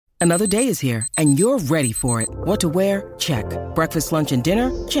Another day is here, and you're ready for it. What to wear? Check. Breakfast, lunch, and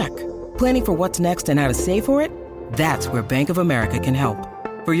dinner? Check. Planning for what's next and how to save for it? That's where Bank of America can help.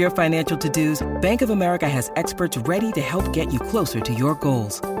 For your financial to-dos, Bank of America has experts ready to help get you closer to your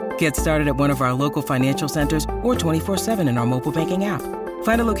goals. Get started at one of our local financial centers or 24/7 in our mobile banking app.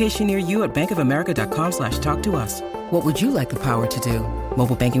 Find a location near you at bankofamerica.com/talktous. What would you like the power to do?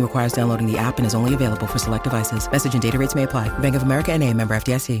 Mobile banking requires downloading the app and is only available for select devices. Message and data rates may apply. Bank of America N.A., member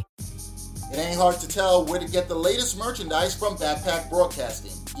FDIC. It ain't hard to tell where to get the latest merchandise from Backpack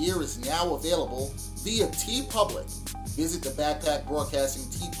Broadcasting. Gear is now available via TeePublic. Visit the Backpack Broadcasting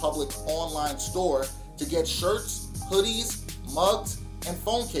TeePublic online store to get shirts, hoodies, mugs, and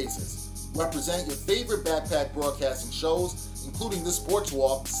phone cases. Represent your favorite Backpack Broadcasting shows, including the Sports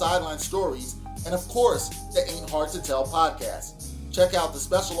Walk, Sideline Stories, and of course, the Ain't Hard to Tell podcast. Check out the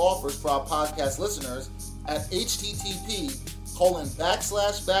special offers for our podcast listeners at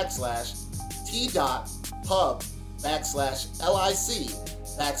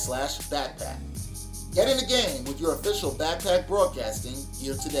http://t.pub/lic/backpack. Get in the game with your official Backpack Broadcasting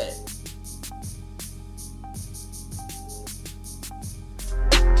gear today.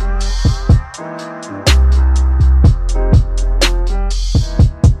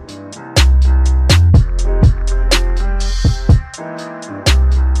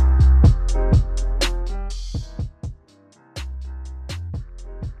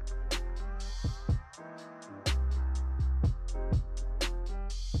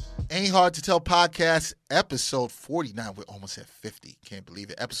 Ain't Hard to Tell podcast, episode 49. We're almost at 50. Can't believe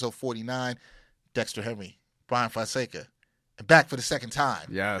it. Episode 49. Dexter Henry, Brian Fonseca, and back for the second time.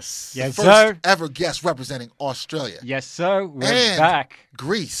 Yes. Yes, First sir. ever guest representing Australia. Yes, sir. We're And back.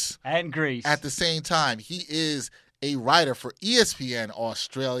 Greece. And Greece. At the same time. He is a writer for ESPN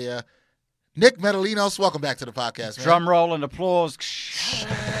Australia. Nick Metalinos, welcome back to the podcast, man. Drum roll and applause.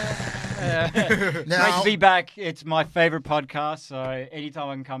 Now, Great to be back. It's my favorite podcast, so anytime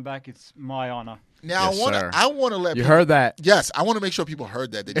I can come back, it's my honor. Now Yes, I want to let you people, heard that. Yes, I want to make sure people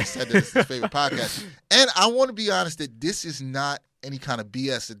heard that. They just said that it's his favorite podcast. And I want to be honest that this is not any kind of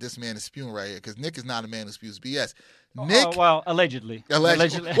BS that this man is spewing right here, because Nick is not a man who spews BS. Nick, Well, allegedly. well, at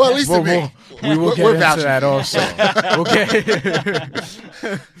least to me. We will get We're into vouching that for you. also. Okay.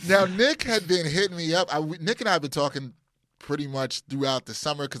 Now, Nick had been hitting me up. Nick and I have been talking pretty much throughout the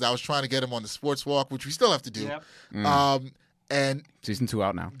summer because I was trying to get him on the Sports Walk, which we still have to do. Yep. And Season 2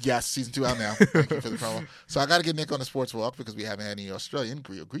 out now. yes, season 2 out now. Thank you for the promo. So I got to get Nick on the Sports Walk because we haven't had any Australian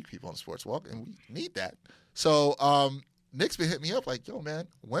or Greek people on the Sports Walk, and we need that. So Nick's been hitting me up like, yo, man,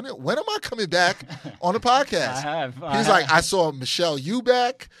 when am I coming back on the podcast? I have. He's like, I saw Michelle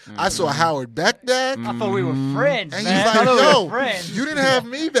Eubank. I saw Howard Beck back. I thought we were friends, And man. he's I like, thought we yo, were friends. you didn't have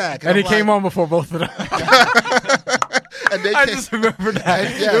me back. And he I'm came like- on before both of them. And they I came- just remember that.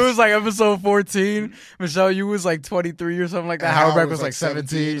 And yes. It was like episode 14. Michelle, you was like 23 or something like that. And Howard Beck was like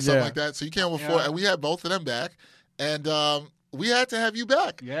 17. or something Yeah. like that. So you came before, and we had both of them back, and we had to have you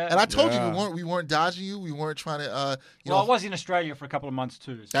back. Yeah. And I told Yeah. you we weren't dodging you. We weren't trying to, Well, I was in Australia for a couple of months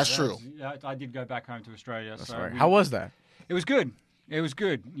too. So That's that true. was- I did go back home to Australia. That's so right. we- How was that? It was good. It was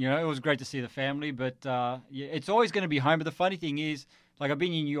good. You know, it was great to see the family, but yeah, it's always going to be home. But the funny thing is, like, I've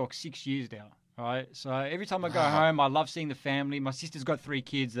been in New York 6 years now, right? So every time I go home, I love seeing the family. My sister's got 3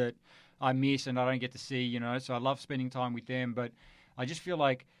 kids that I miss and I don't get to see, you know, so I love spending time with them. But I just feel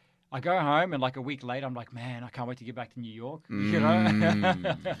like I go home and like a week later, I'm like, man, I can't wait to get back to New York, you know?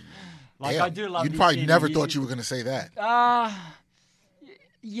 Like, Damn, I do love you this probably city. never thought you were going to say that.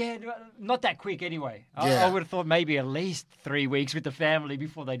 Yeah, not that quick anyway. Yeah. I would have thought maybe at least 3 weeks with the family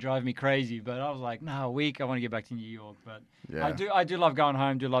before they drive me crazy. But I was like, no, a week. I want to get back to New York. But Yeah. I do love going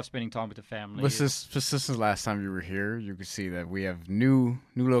home. Do love spending time with the family. But since the last time you were here, you could see that we have new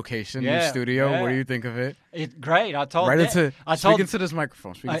location, new Yeah, studio. yeah. What do you think of it? It's great. I told Right them- into I told speaking to this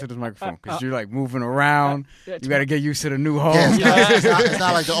microphone. Speaking to this microphone because you're like moving Uh, around. You it's got to get used to the new home. Yeah, it's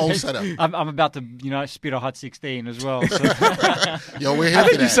not like the old setup. I'm about to, you know, spit a hot 16 as well. So, Yo, we're here I for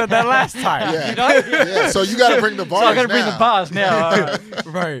think that. you said that last time. Yeah. you know? Yeah, so you got to bring the bars So I got to bring now. the bars now. All right.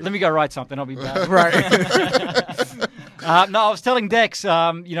 Right. Let me go write something. I'll be back. Right. No, I was telling Dex, you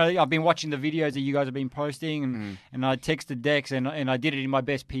know, I've been watching the videos that you guys have been posting, and I texted Dex, and I did it in my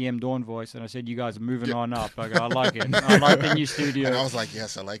best PM Dawn voice, and I said, you guys are moving on up. I go, I like it. I like the new studio. And I was like,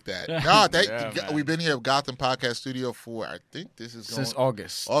 yes, I like that. No, Yeah, man. we've been here at Gotham Podcast Studio for, I think this is Since going,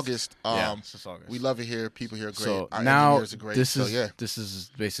 August. August. Since August. We love it here. People here are great. So Our now engineers are great. this so, is yeah. this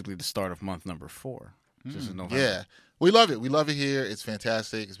is basically the start of month number 4. This is November. Yeah. We love it. We love it here. It's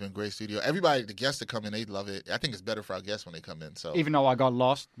fantastic. It's been a great studio. Everybody, the guests that come in, they love it. I think it's better for our guests when they come in. So Even though I got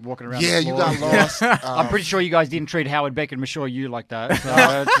lost walking around. yeah, the you floor. got lost. I'm pretty sure you guys didn't treat Howard Beck and Michelle Yu like that.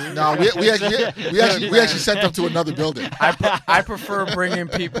 So No, we actually sent them to another building. I prefer bringing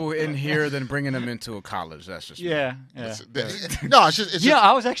people in here than bringing them into a college. That's just me. yeah. No, it's just Yeah,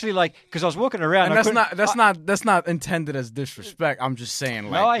 I was actually like, because I was walking around. And I that's not intended as disrespect. I'm just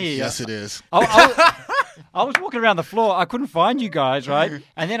saying, like, No, I hear you. yes, it is. I was walking around the floor. I couldn't find you guys, right?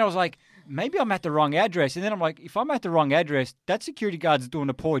 And then I was like, maybe I'm at the wrong address. And then I'm like, if I'm at the wrong address, that security guard's doing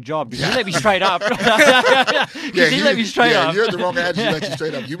a poor job because he let me straight up. He let me straight up. You're at the wrong address. He let you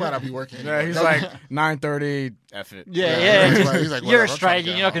straight up. You might not be working. yeah, anymore. he's No, like 9:30. F it. Yeah. He's like, You're whatever, I'm trying to Australian.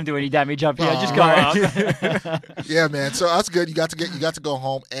 get You're not home. going to do any damage up here. Just go up. Yeah, man. So that's good. You got to go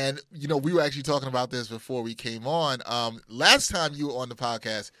home. And we were actually talking about this before we came on. Last time you were on the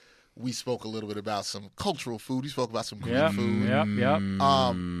podcast, we spoke a little bit about some cultural food. We spoke about some Greek food. Yep.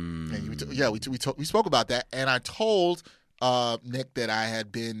 And we spoke about that. And I told Nick that I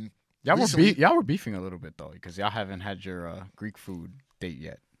had been. Y'all recently- were beefing a little bit though, because y'all haven't had your Greek food date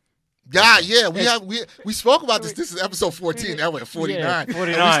yet. Yeah. We spoke about this. This is episode 14. Now we're at 49. Yeah, 49.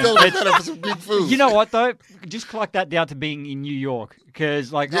 And we still looked at it for some Greek food. You know what though? Just clock that down to being in New York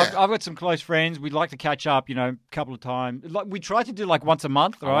because I've got some close friends. We'd like to catch up, a couple of times. Like we try to do like once a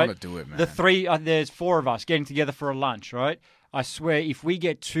month, right? I want to do it, man. There's 4 of us getting together for a lunch, right? I swear, if we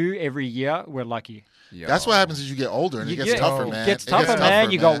get 2 every year, we're lucky. Yo. That's what happens as you get older, and it gets tougher, man. It gets tougher,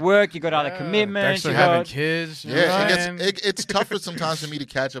 man. You got work, you got other commitments. Thanks for you having got kids. Yeah, it's tougher sometimes for me to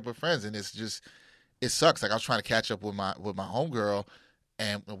catch up with friends, and it sucks. Like I was trying to catch up with my homegirl,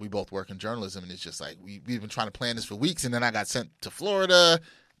 and we both work in journalism, and it's just like we've been trying to plan this for weeks, and then I got sent to Florida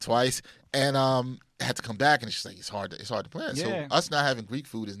twice, and had to come back, and it's just like it's hard to plan. Yeah. So us not having Greek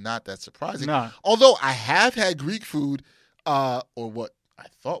food is not that surprising. No. Although I have had Greek food, or what I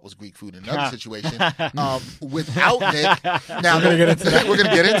thought was Greek food in another situation, without Nick. Now we're gonna get into that. We're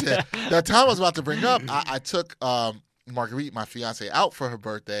gonna get into it. The time I was about to bring up, I took Marguerite, my fiance, out for her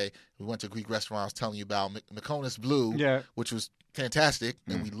birthday. We went to a Greek restaurant I was telling you about, Mykonos Blue, which was fantastic,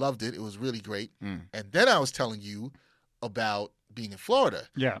 and we loved it. It was really great. And then I was telling you about being in Florida,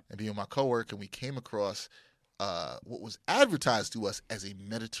 and being with my coworker, and we came across what was advertised to us as a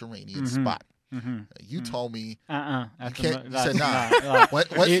Mediterranean spot. You told me you said nah.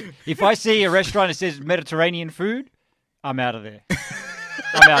 If I see a restaurant that says Mediterranean food, I'm out of there.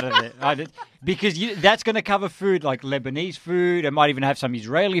 I'm out of it. Because that's going to cover food like Lebanese food. It might even have some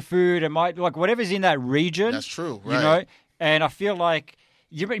Israeli food. It might, like, whatever's in that region. That's true, right. And I feel like,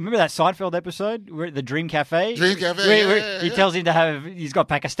 you remember that Seinfeld episode, the Dream Cafe? Where he tells him to have, he's got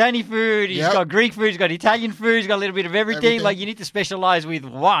Pakistani food, he's got Greek food, he's got Italian food, he's got a little bit of everything. Like, you need to specialize with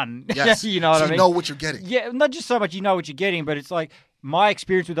one. Yes. You know what I mean? You know what you're getting. Yeah, not just so much you know what you're getting, but it's like, my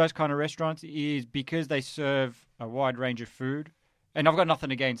experience with those kind of restaurants is because they serve a wide range of food, and I've got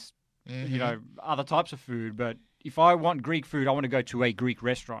nothing against, other types of food, but if I want Greek food, I want to go to a Greek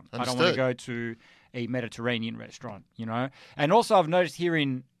restaurant. Understood. I don't want to go to a Mediterranean restaurant, And also I've noticed here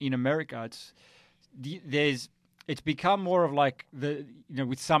in America, it's become more of like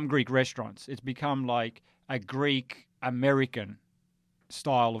with some Greek restaurants, it's become like a Greek American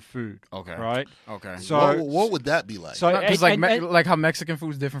style of food. Okay. Right? Okay. So what would that be like? So Because like how Mexican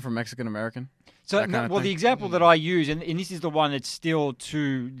food is different from Mexican American? So, the example that I use, and this is the one that's still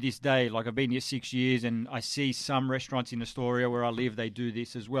to this day, like I've been here 6 years, and I see some restaurants in Astoria where I live, they do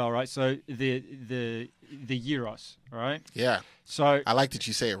this as well, right? So the gyros, right? Yeah. So I like that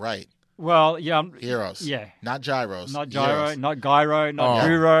you say it right. Well, yeah. Gyros. Yeah. Not gyros. Not gyro, Gyros. not gyro, not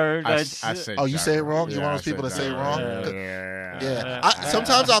gyro. I say you say it wrong? Yeah, You're one of those people that say it wrong? Yeah.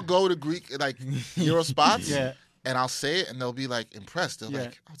 Sometimes I'll go to Greek, like, gyro spots. Yeah. And I'll say it, and they'll be like impressed. They're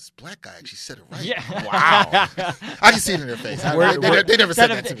like, "Oh, this black guy actually said it right." Yeah. Wow. I can see it in their face. They never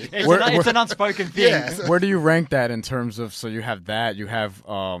said that to me. It's an unspoken thing. Yeah. Where do you rank that in terms of? So you have that. You have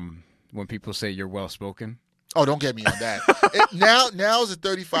when people say you're well spoken. Oh, don't get me on that. Now, as a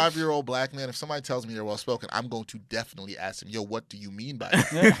 35-year-old black man, if somebody tells me they're well spoken, I'm going to definitely ask them, "Yo, what do you mean by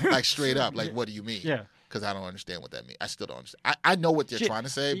that?" Like straight up, like, what do you mean? Yeah. Because I don't understand what that means. I still don't understand. I know what they're trying to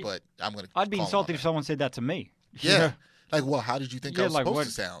say, but I'm going to. I'd be insulted if someone said that to me. Yeah. Like, well, how did you think I was supposed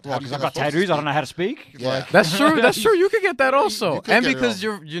to sound? Well, because I've got tattoos, I don't know how to speak. Yeah. That's true. That's true. You could get that also, You could and get it because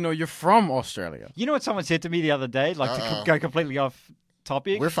also. you're from Australia. You know what someone said to me the other day, like to go completely off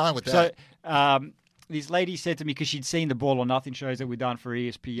topic? We're fine with that. So, this lady said to me, because she'd seen the Ball or Nothing shows that we've done for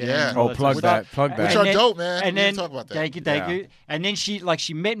ESPN. Yeah. And all Oh, plug sort of that. Plug stuff. that. Which are dope, man. And We then didn't talk about that. Thank you. And then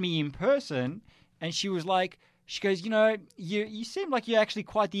she met me in person, and she was like, She goes, you seem like you're actually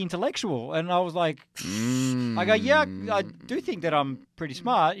quite the intellectual. And I was like, I go, yeah, I do think that I'm pretty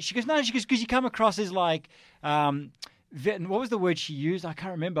smart. She goes, no, because you come across as like, what was the word she used? I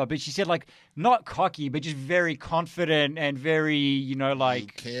can't remember, but she said like not cocky, but just very confident and very, like. You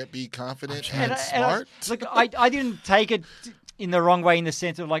can't be confident and smart. Look, I didn't take it in the wrong way in the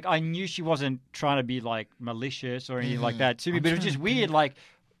sense of like I knew she wasn't trying to be like malicious or anything like that to me, but it was just weird. Like,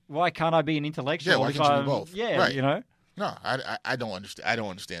 why can't I be an intellectual? Yeah, why can't you be both? Yeah, right. No, I don't understand. I don't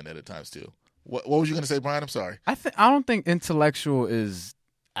understand that at times too. What was you going to say, Brian? I'm sorry. I don't think intellectual is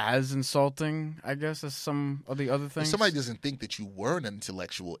as insulting, I guess, as some of the other things. If somebody doesn't think that you were an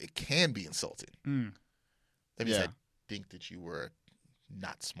intellectual, it can be insulting. That means I think that you were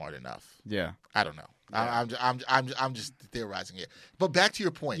not smart enough. Yeah, I don't know. Yeah. I'm just theorizing here. But back to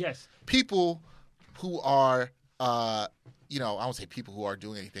your point. Yes, people who are. I won't say people who are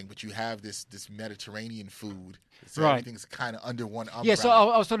doing anything, but you have this Mediterranean food. So right. Everything's kind of under one umbrella. Yeah, so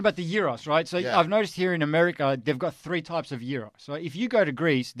I was talking about the gyros, right? So yeah. I've noticed here in America, they've got 3 types of gyro. So if you go to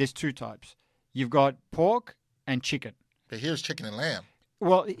Greece, there's 2 types. You've got pork and chicken. But here's chicken and lamb.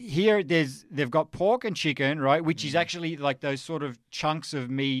 Well, here they've got pork and chicken, right? Which is actually like those sort of chunks of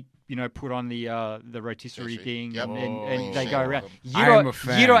meat, put on the rotisserie thing, yep. and they go around. I'm a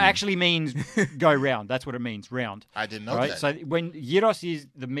fan. Gyro actually means go round. That's what it means, round. I didn't know right? that. So when gyros is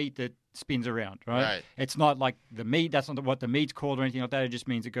the meat that spins around, right? It's not like the meat. That's not what the meat's called or anything like that. It just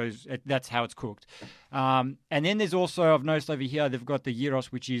means it goes. That's how it's cooked. And then there's also, I've noticed over here, they've got the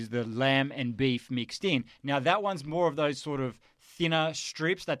gyros, which is the lamb and beef mixed in. Now that one's more of those sort of thinner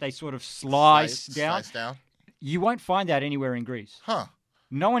strips that they sort of slice down. You won't find that anywhere in Greece. Huh.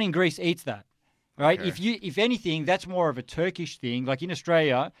 No one in Greece eats that, right? Okay. If anything, that's more of a Turkish thing. Like in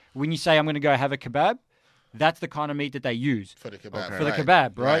Australia, when you say I'm going to go have a kebab, that's the kind of meat that they use for the kebab. Okay. For the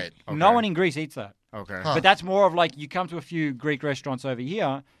kebab, right? Okay. No one in Greece eats that. Okay. Huh. But that's more of like you come to a few Greek restaurants over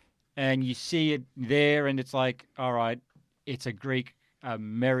here, and you see it there, and it's like, all right, it's a Greek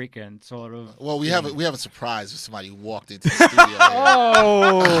American sort of. Well, we have a surprise if somebody walked into the studio.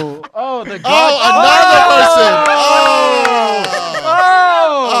 The God. Another person.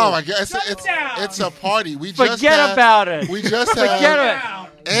 Oh my God! It's a party. Forget about it. We just Forget had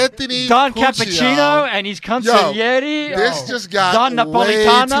Anthony Don Puccio. Cappuccino and his consigliere. This just got Don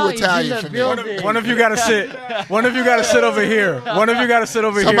Napolitano way too Italian for me. One of you got to sit. One of you got to sit over here. One of you got to sit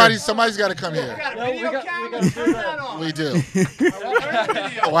over here. Somebody's got to come here. We do. do.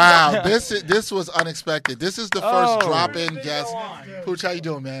 Wow, this was unexpected. This is the first drop-in guest. Pooch, how you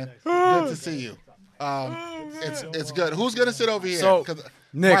doing, man? Good to see you. It's good. Who's gonna sit over here? So,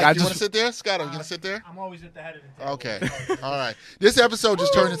 Nick, Mike, you want to sit there? Scott, are you gonna sit there? I'm always at the head of the table. Okay. All right. This episode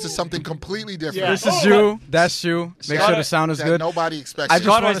just turned into something completely different. This is you. That's you. Make sure the sound is that good. Nobody expects.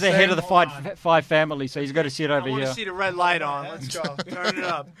 Scott is the head of the five family, so he's got to sit over I want here. to see the red light on. Let's go. Turn it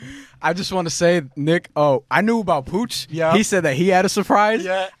up. I just want to say, Nick, I knew about Pooch. Yeah. He said that he had a surprise.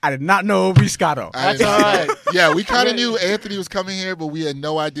 Yeah. I did not know it would be Scotto. That's all right. Yeah, we kind of knew Anthony was coming here, but we had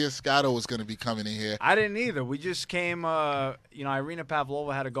no idea Scotto was going to be coming in here. I didn't either. We just came, Irina Pavlova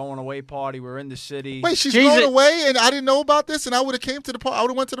had a going away party. We're in the city. Wait, she's going away, and I didn't know about this, and I would have came to the party. I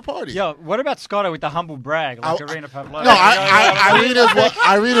would have went to the party. Yo, what about Scotto with the humble brag, like Irina Pavlova? No,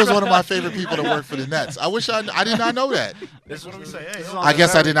 Irina's one of my favorite people to work for the Nets. I wish I did not know that. This what do we say? Hey, I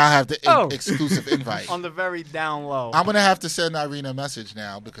guess I did not have the exclusive invite. On the very down low. I'm gonna have to send Irina a message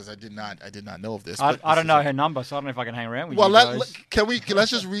now because I did not know of this. I don't know her number, so I don't know if I can hang around with you guys.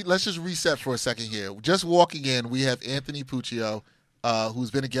 Let's just reset for a second here. Just walking in, we have Anthony Puccio, who's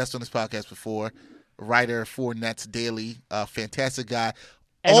been a guest on this podcast before, writer for Nets Daily, fantastic guy.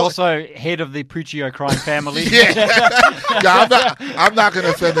 And also head of the Puccio crime family. I'm not going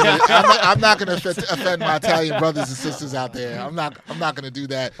to offend. I'm not going to offend my Italian brothers and sisters out there. I'm not going to do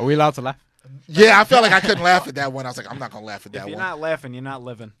that. Are we allowed to laugh? Yeah, I felt like I couldn't laugh at that one. I was like, I'm not going to laugh at that one. If you're not laughing, you're not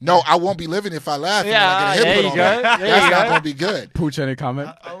living. No, I won't be living if I laugh. Yeah, and I get there hit you on go. that. There That's you not go. going to be good. Pooch, any comment?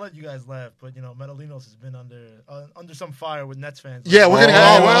 I'll let you guys laugh, but Medellino's has been under some fire with Nets fans. Yeah, we're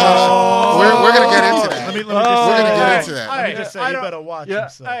gonna we're gonna get into that. Let me just we're gonna get into that. Let me just say, you better watch him.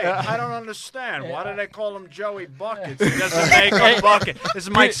 So. Hey, I don't understand. Why do they call him Joey Buckets? He doesn't make a bucket. This is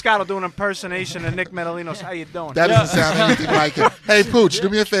Mike Scott doing an impersonation of Nick Medellino's. How you doing? That doesn't sound anything like it. Hey, Pooch, do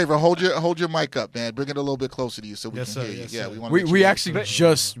me a favor. Hold your mic up, man. Bring it a little bit closer to you so we can hear you. Yes, yeah, sir. We actually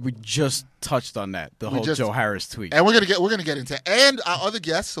just touched on that. The whole Joe Harris tweet. And we're gonna get into and our other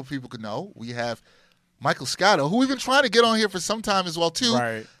guests so people could know. We have Michael Scotto, who we've been trying to get on here for some time as well too.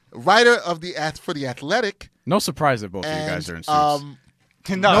 Right. Writer of for the Athletic. No surprise that both of you guys are in suits.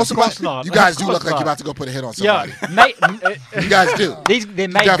 No, of course not. You guys Of do course look like not. you're about to go put a hit on somebody. Yeah, mate, You guys do. they're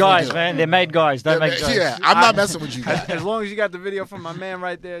made definitely guys, do. man. They're made guys. Don't make jokes. Yeah, I'm not messing with you guys. As long as you got the video from my man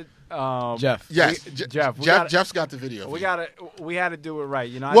right there, Jeff. Yes, Jeff, we gotta- Jeff's got the video. we had to do it right.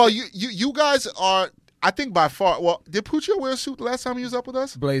 You know. Well, you guys are. I think by far. Well, did Puccio wear a suit the last time he was up with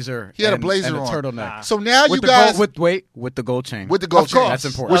us? Blazer. He had a and- blazer and a on. turtleneck. So now you With the guys gold, with the gold chain. with the gold Of chain. course. That's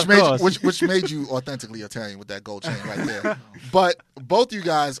important. Which Of course. which made you authentically Italian with that gold chain right there. But both you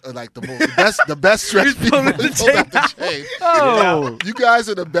guys are like the best dressed people. Pulled out the chain. Oh, You guys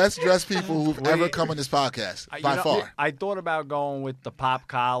are the best dressed people who've ever come on this podcast by far. I thought about going with the pop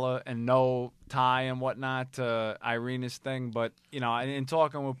collar and no tie and whatnot to Irina's thing, but in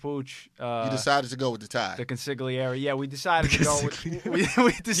talking with Pooch, You decided to go with the tie. the consigliere. Yeah, we decided to go with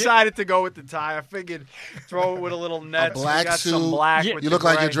we decided to go with the tie. I figured throw it with a little net. black we got suit. some black. Yeah. With You the look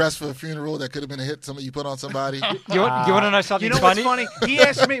like you're gray. dressed for a funeral that could have been a hit somebody you put on somebody. you want to know something You know funny? what's funny? He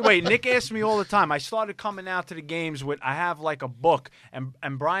asked me. Wait, Nick asked me all the time. I started coming out to the games with. I have like a book, and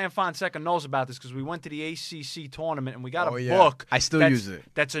Brian Fonseca knows about this because we went to the ACC tournament and we got Oh, a yeah. book. I still that's- use it.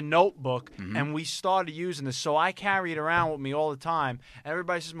 That's a notebook, and we started using this. So I carry it around with me all the time. And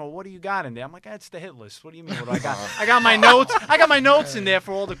everybody says, "Well, what do you got in there?" I'm like, "That's the hit list. What do you mean? What do I got? I got my notes. I got my notes in there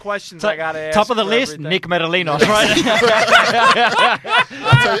for all the questions I got to ask." Top of the for list, everything. Nick Medalinos, right?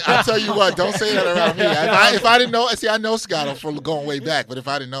 I tell you what, don't say that around me. If I didn't know, see, I know Scott for going way back, but if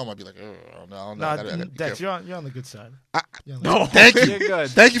I didn't know him, I'd be like, no. Nah, I gotta be Dex, careful. you're on the good side. No, thank you. You're good.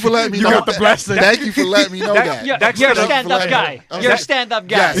 Thank you for letting me know. got the blessing. Thank you for letting me know that. You're That's a the- stand-up guy. Okay. You're a stand-up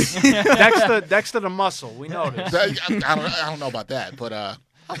guy. Yes. Dexter the muscle. We know this. I don't know about that, but I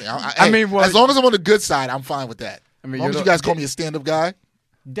mean, hey, well- as long as I'm on the good side, I'm fine with that. I mean, as long as you're you guys call me a stand-up guy.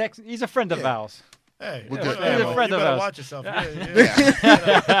 Dex, he's a friend of ours. Hey, We're yeah, good. yeah, He's a well, friend you of better ours. watch yourself.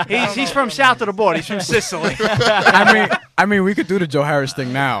 Yeah. He's from south of the border. He's from Sicily. I mean, we could do the Joe Harris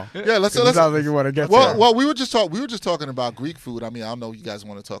thing now. Yeah, let's. It sounds like you want to get Well, there. well, we were just talking about Greek food. I mean, I don't know if you guys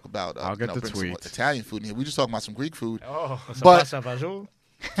want to talk about. I'll get the bring some tweets. Italian food in here. We just talking about some Greek food. Oh, But- Pasta fagioli?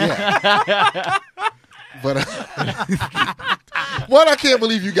 But what I can't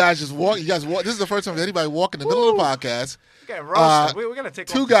believe you guys just walk. You guys walk. This is the first time anybody walk in the middle of the podcast. getting roasted. We're gonna take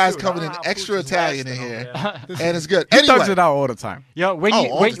Two off the guys suit. coming I in don't know how extra Pooch is Italian in lasting here, over there. and it's good. He thugs Anyway, it out all the time. Yeah, when Oh, you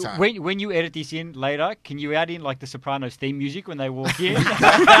all the time. when you edit this in later, can you add in like the Sopranos theme music when they walk in?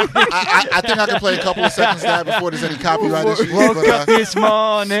 I think I can play a couple of seconds of that before there's any copyright issues. Woke But, up this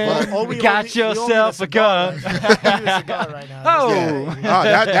morning, Oh, we got only- we only yourself the a gun. cigar. We need a cigar right now. Oh.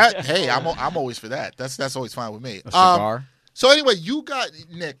 yeah. That hey, I'm always for that. That's always fine with me. A cigar. So anyway, you got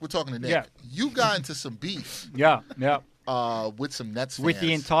Nick. We're talking to Nick. Yeah. You got into some beef Yeah, with some Nets fans. with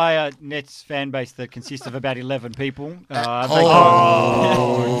the entire Nets fan base that consists of about 11 people.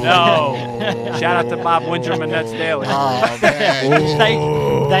 Oh. No. Shout out to Bob Windrum and Nets Daily. Oh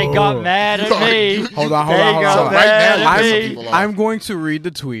man. they got mad at me. Hold on. They got So right mad now, at you pissing me. people off. I'm going to read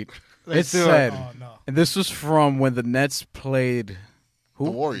the tweet. Let's it do it. said, Oh, no. and this was from when the Nets played The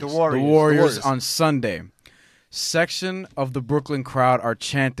Warriors. The the Warriors. Warriors on Sunday. Section of the Brooklyn crowd are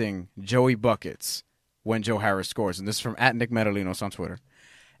chanting Joey Buckets when Joe Harris scores. And this is from @NickMedalinos on Twitter.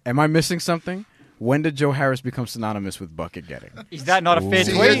 Am I missing something? When did Joe Harris become synonymous with bucket getting? Is that not a fair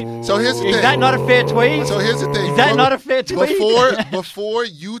See, tweet? here's the thing. Is that not a fair tweet? So here's the thing. Is that not a fair tweet? Before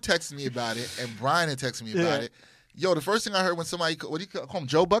you texted me about it and Brian had texted me about Yeah. it, yo, the first thing I heard when somebody, what do you call him,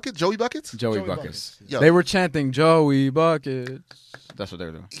 Joe Bucket? Joey Buckets? Joey Joey Buckets. Yo. They were chanting Joey Buckets. That's what they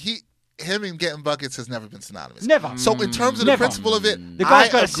were doing. Him and getting buckets has never been synonymous. Never. So in terms of Never. the principle of it, The guy's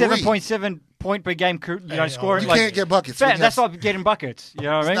I got a agree. 7.7 point per game, scoring. You like, can't get buckets. Fat, When that's that's- not getting buckets. You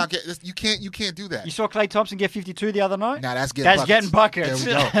know what I mean? You can't do that. You saw Klay Thompson get 52 the other night? Now that's getting That's buckets.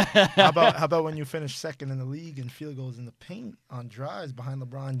 getting buckets. There we go. How about when you finish second in the league in field goals in the paint on drives behind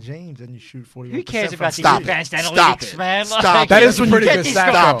LeBron James and you shoot 41%? Who cares about these Stop it. advanced Stop analytics, it. man? Stop That it. is a pretty Get good this stat.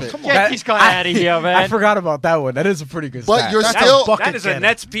 Stop though. it. Get this guy out of here, man. I forgot about that one. That is a pretty good But stat. you're That's still a bucket That is a getter.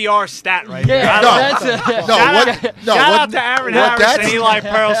 Nets PR stat right Yeah, there. No. that's no. Shout What out to Aaron what Harris and that's- Eli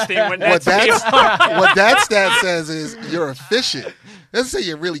Pearlstein with what Nets that what that stat says is you're efficient. It doesn't say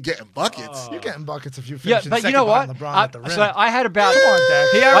you're really getting buckets. You're getting buckets if you Yeah, finish but you know what? LeBron at the rim. So I had about. Come on,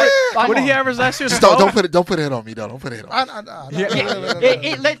 Dak. He I- what did he average last year? Just don't put it on me. Don't put it on.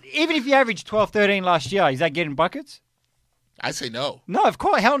 Even if you average 12, 13 last year, is that getting buckets? I say no. No, of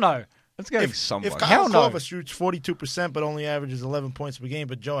course, hell no. That's getting some If buckets. Kyle Hell no. Korver shoots 42% but only averages 11 points per game,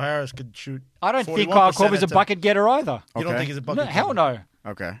 but Joe Harris could shoot I don't think 41% Kyle Korver's a at the- bucket getter either. You don't Okay. think he's a bucket No, hell getter?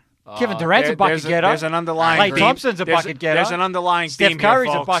 no. Okay. Kevin Durant's a bucket getter. There's an underlying Klay theme. Thompson's a bucket getter. There's an underlying Steph theme Curry's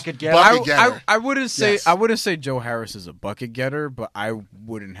here, a folks. bucket getter. Bucket getter. I wouldn't say Yes. I wouldn't say Joe Harris is a bucket getter, but I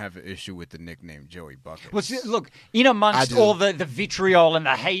wouldn't have an issue with the nickname Joey Buckets. Well, see, look, in amongst I do. all the vitriol and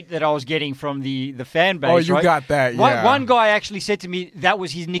the hate that I was getting from the fan base, Oh, you right? got that, One, yeah. one guy actually said to me that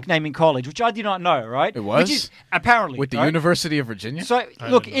was his nickname in college, which I did not know, right? It was? Which is apparently. with the right? University of Virginia. So,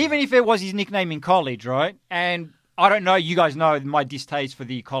 look, even if it was his nickname in college, right? And I don't know, you guys know my distaste for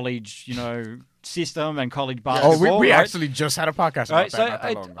the college, system and college basketball. we right? actually just had a podcast about Right, that so not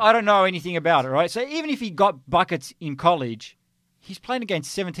that long ago. I don't know anything about it, right? So even if he got buckets in college, he's playing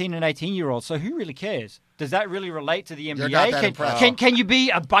against 17 and 18-year-olds, so who really cares? Does that really relate to the NBA? not that impressed. Can you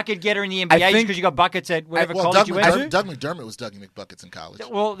be a bucket getter in the NBA just think- because you got buckets at whatever Well, college you went to? Doug McDermott was Dougie McBuckets in college.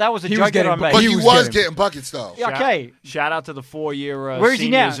 Well, that was a He joke was that I getting made. But he he was was getting- getting buckets, though. Yeah, okay. Shout out to the 4-year Where is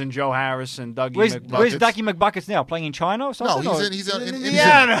he now? seniors and Joe Harris and Dougie Where's McBuckets. Ducky McBuckets now? Playing in China or No, something? he's in Indiana.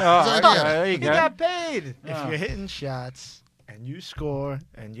 Indiana. Oh, He's in okay, Indiana. there you He go. got paid. If you're hitting shots and you score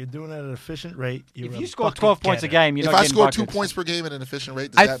and you're doing it at an efficient rate, you're If a you score bucket 12 points a getter. game, you're If not I getting score buckets. 2 points per game at an efficient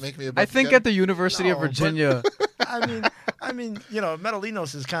rate, does that make me a I bucket think getter? at the University of No, but- Virginia. I mean,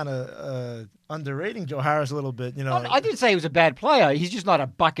 Metalinos is kind of underrating Joe Harris a little bit. I didn't say he was a bad player. He's just not a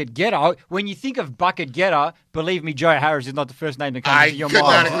bucket getter. When you think of bucket getter, believe me, Joe Harris is not the first name that comes I into your could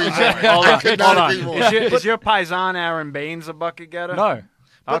mind. not agree more. Hold I on, could hold not on. agree more. Is your paisan Aaron Baines a bucket getter? No.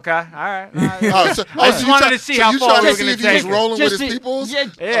 Okay, all right. Oh, so, I just you wanted try- to see so how you far trying we to were see gonna if he was take it. rolling with his Just to- peoples? Yeah,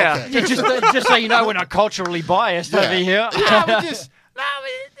 Yeah. yeah, just so you know, we're not culturally biased over here.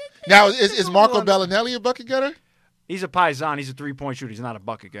 Now, is Marco Bellinelli a bucket getter? He's a paisan. He's a 3-point shooter. He's not a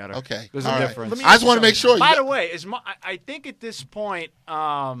bucket getter. Okay. There's All a right. difference. I just want to make sure. By the way, I think at this point,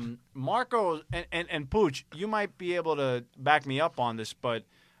 Marco and Pooch, you might be able to back me up on this, but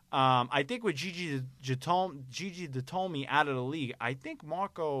I think with Gigi Datomi out of the league, I think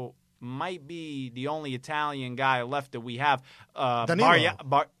Marco might be the only Italian guy left that we have.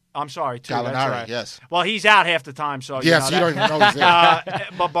 Danilo. I'm sorry, too. Gallinari, That's right. yes. Well, he's out half the time, so Yes, you you know, don't even know he's there.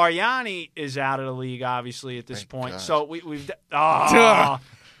 but Bargnani is out of the league, obviously, at this Thank point. God. So we've. Oh,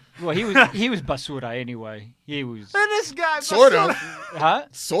 Well, he was basura anyway. He was, this guy. Sort of. huh?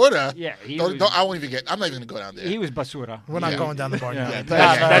 Sort of. Yeah, he Don't, was. I won't even get. I'm not even going to go down there. He was basura. We're not Yeah. going down the bar. Yeah. yet. No,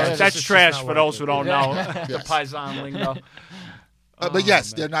 That's it's trash not for worth those it. who don't know the Yes. paisan lingo. But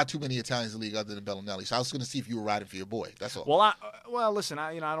yes, there are not too many Italians in the league other than Bellinelli. So I was going to see if you were riding for your boy. That's all. Well, listen,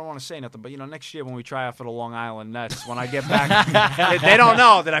 I don't want to say nothing, but next year when we try out for the Long Island Nets, when I get back, they don't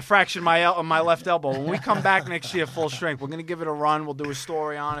know that I fractured my left elbow. When we come back next year full strength, we're going to give it a run. We'll do a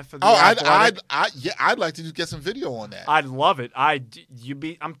story on it for the. I'd like to get some video on that. I'd love it.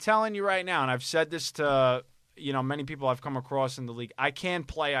 I'm telling you right now, and I've said this to many people I've come across in the league. I can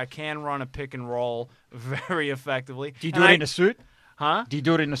play. I can run a pick and roll very effectively. Do you do it in a suit? Huh? Do you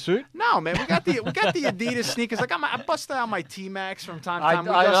do it in a suit? No, man. We got the Adidas sneakers. Like I bust out my T-Max from time to time.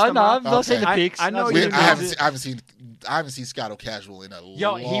 We I dust them know. up. I've seen the Okay. pics. I know I've you seen do. the I pics. haven't seen Scotto casual in a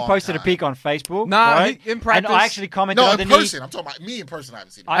Yo, long he posted time. a pic on Facebook. Nah, right? in practice- And I actually commented No, in underneath. person. I'm talking about me in person. I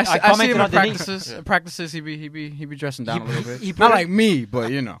haven't seen it. I I see commented him in underneath. practices. In practices, he be dressing down a little bit. he put Not it- like me, but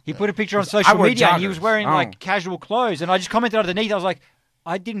He put a picture on I social wear media and he was joggers. wearing Oh. like casual clothes. And I just commented underneath. I was like,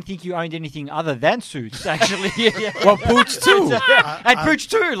 I didn't think you owned anything other than suits, actually. Well, Pooch too. And Pooch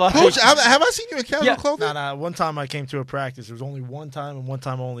too. Like, Pooch, have I seen you in casual Yeah. clothing? Nah. One time I came to a practice. There was only one time and one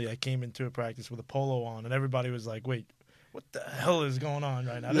time only I came into a practice with a polo on, and everybody was like, "Wait, what the hell is going on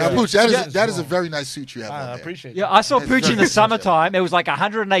right now?" Now, This Pooch, is that is a wrong. very nice suit you have on I there. appreciate Yeah, that. I saw It's Pooch in very the summertime. It was like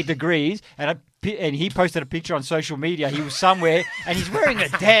 108 degrees, and he posted a picture on social media. He was somewhere, and he's wearing a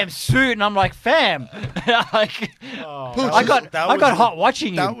damn suit, and I'm like, fam, like, I got That I got was- hot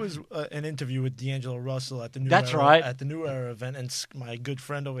watching That him. was an interview with D'Angelo Russell at the New That's Era, right. at the New Era event, and my good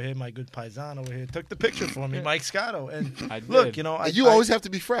friend over here, my good paisan over here, took the picture for me, Mike Scotto. And I did. look, You always have to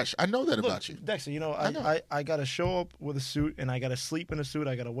be fresh. I know that look, about you. Dexter, know. I got to show up with a suit, and I got to sleep in a suit.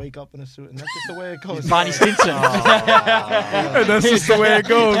 I got to wake up in a suit, and that's just the way it goes. Barney Stinson. That's just the way it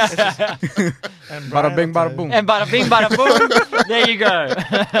goes. And Bada Brian, bing, I'll bada tell boom. you, And bada bing, bada boom. There you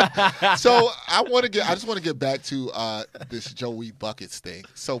go. So I just want to get back to this Joey Buckets thing.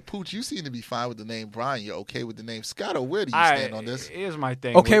 So Pooch, you seem to be fine with the name Brian. You're okay with the name Scotto. Where do you stand on this? Here's my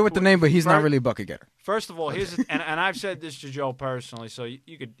thing. Okay with the name, but he's not First- really a bucket getter. First of all, and I've said this to Joe personally, so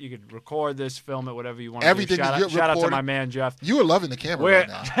you could record this, film it, whatever you want. Everything to do. that you're Shout out to recording- my man Jeff. You are loving the camera We're, right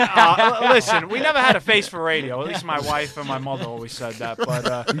now. listen, we never had a face for radio. At least my wife and my mother always said that.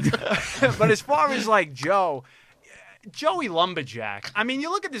 But but as far as like Joey Lumberjack. I mean, you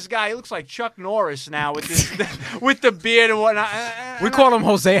look at this guy. He looks like Chuck Norris now with this with the beard and whatnot. We call him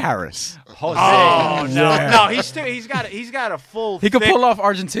Jose Harris. Jose. Oh no, Yeah. no, he's got a full. He could thick- pull off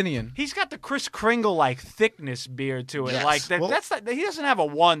Argentinian. He's got the Kris Kringle like thickness beard to it. Yes. Like that, Well- he doesn't have a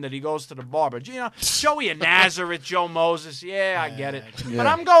one that he goes to the barber. You know, Joey of Nazareth, Joe Moses. Yeah, I get it. But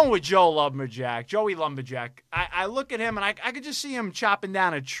I'm going with Joey Lumberjack. I look at him and I could just see him chopping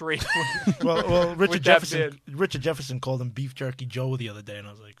down a tree. Well, With that beard. Richard Jefferson called him Beef Jerky Joe the other day, and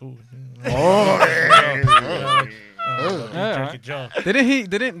I was like, ooh. Beef Jerky Joe.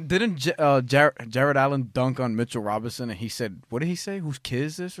 Jared Allen dunk on Mitchell Robinson and he said, what did he say? Whose kid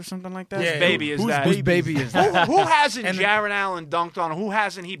is this or something like that? Yeah, baby is whose that? Whose baby is who, that? who hasn't And- Jared Allen dunked on? Who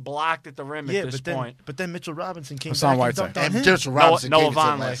hasn't he blocked at the rim at this point? But then Mitchell Robinson came Hassan back and Whiteside. dunked on And him. Mitchell Robinson Noah gave it to him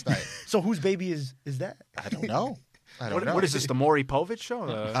Vonleh. last night. So whose baby is that? I don't know. I don't know. What is this, the Maury Povich show?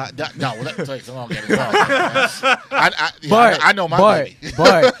 No, well, let me tell you something. I know my baby.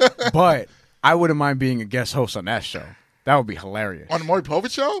 but I wouldn't mind being a guest host on that show. That would be hilarious. On the Maury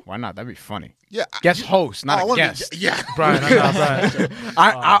Povich show? Why not? That'd be funny. Yeah. Guest host, not I a wanna be- guest. Yeah. Brian, I'm not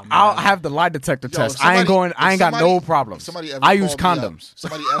Brian. I'll have the lie detector test. I ain't somebody- I ain't got somebody- no problems. somebody ever I use called me up-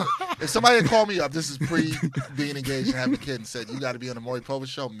 condoms. If somebody had called me up, this is pre being engaged and having a kid, and said you got to be on the Maury Povich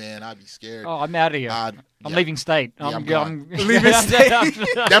show, man, I'd be scared. Oh, I'm out of here. Yeah. I'm leaving state. Yeah, I'm I'm gone. leaving state.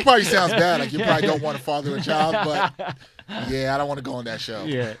 That probably sounds bad. Like you probably don't want to father a child, but yeah, I don't want to go on that show.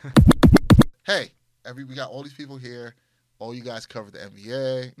 Yeah. Hey, we got all these people here. All you guys cover the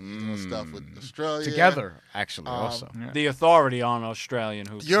NBA, doing stuff with Australia Together, actually, also. The authority on Australian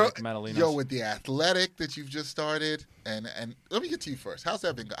hoops. You're like Medellín. with the Athletic that you've just started, and let me get to you first. How's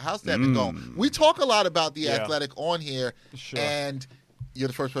that been going? We talk a lot about the Athletic on here, Sure. and you're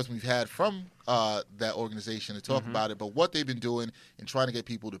the first person we've had from that organization to talk about it. But what they've been doing and trying to get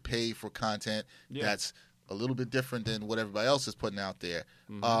people to pay for content that's a little bit different than what everybody else is putting out there.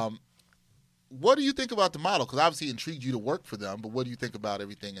 What do you think about the model? Because obviously it intrigued you to work for them, but what do you think about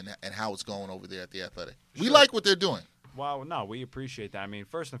everything and how it's going over there at the Athletic? We like what they're doing. Well, no, we appreciate that. I mean,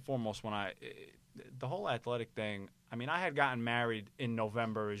 first and foremost, the whole Athletic thing, I mean, I had gotten married in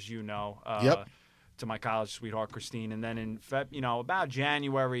November, as you know, to my college sweetheart, Christine. And then in about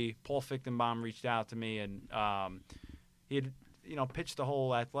January, Paul Fichtenbaum reached out to me, and he had, pitched the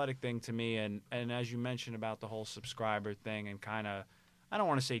whole Athletic thing to me. And as you mentioned about the whole subscriber thing and kind of, I don't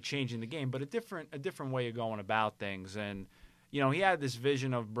want to say changing the game, but a different way of going about things. And, he had this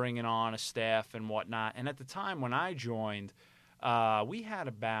vision of bringing on a staff and whatnot. And at the time when I joined, we had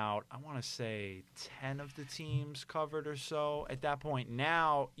about, I want to say, 10 of the teams covered or so at that point.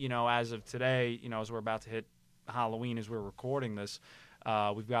 Now, as of today, as we're about to hit Halloween as we're recording this,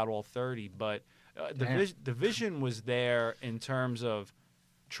 we've got all 30. But the vision was there in terms of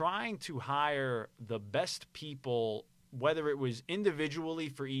trying to hire the best people, whether it was individually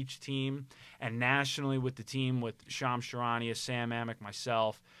for each team and nationally with the team with Shams Charania, Sam Amick,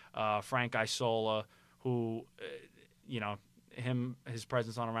 myself, Frank Isola, who, his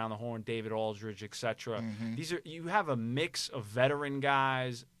presence on Around the Horn, David Aldridge, etc. You have a mix of veteran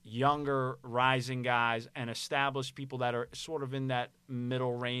guys, younger rising guys, and established people that are sort of in that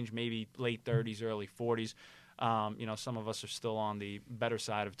middle range, maybe late 30s, early 40s. Some of us are still on the better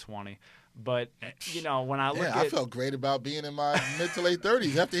side of 20. But, when I look at... I felt great about being in my mid to late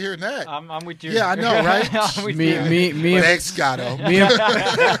 30s after hearing that. I'm with you. Yeah, I know, right? I'm with you. Thanks, Scotto.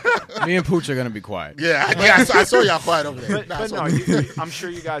 Me and Pooch are going to be quiet. Yeah, I saw y'all quiet over there. But no, I'm sure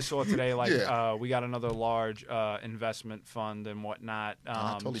you guys saw today, we got another large investment fund and whatnot.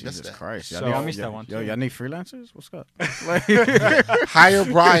 I totally missed Jesus that. Christ. So- I missed that one, Yo, too. y'all need freelancers? What's up? Hire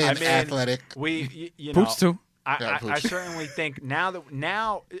Brian, I mean, Athletic. Pooch, too. Yeah, I Pooch. certainly think now the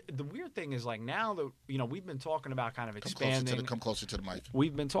weird thing is now that we've been talking about kind of expanding. Come closer to the mic.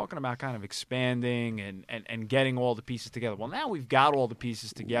 We've been talking about kind of expanding and getting all the pieces together. Well, now we've got all the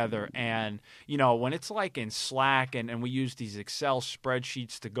pieces together, and when it's like in Slack and we use these Excel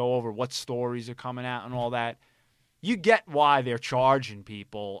spreadsheets to go over what stories are coming out and all that, you get why they're charging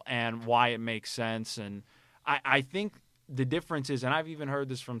people and why it makes sense. And I think the difference is, and I've even heard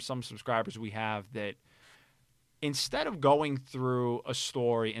this from some subscribers we have, that instead of going through a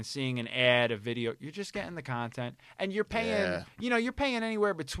story and seeing an ad, a video, you're just getting the content, and you're paying. You're paying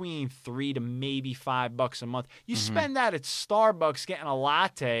anywhere between $3 to maybe $5 a month. You spend that at Starbucks getting a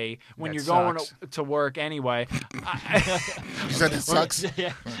latte when That you're going sucks. to work anyway. You said it sucks?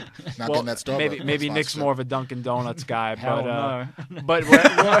 Yeah. Not Well, getting that Starbucks. maybe Nick's sponsorship. more of a Dunkin' Donuts guy, Hell but no.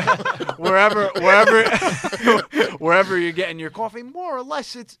 wherever you're getting your coffee, more or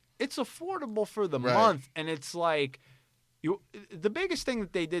less, it's affordable for the Right. month, and it's like, the biggest thing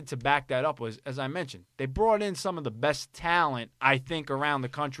that they did to back that up was, as I mentioned, they brought in some of the best talent, I think, around the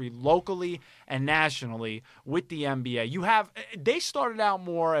country, locally and nationally with the NBA. They started out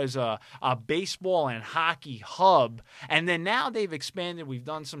more as a baseball and hockey hub, and then now they've expanded. We've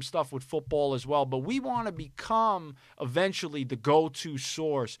done some stuff with football as well, but we want to become eventually the go-to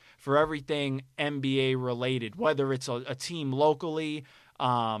source for everything NBA related, whether it's a team locally,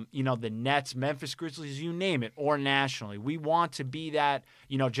 the Nets, Memphis Grizzlies, you name it, or nationally. We want to be that.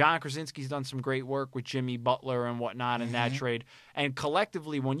 John Krasinski's done some great work with Jimmy Butler and whatnot in that trade. And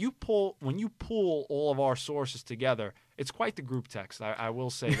collectively, when you pull all of our sources together, it's quite the group text. I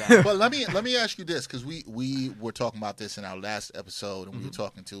will say that. But let me ask you this, because we were talking about this in our last episode, and we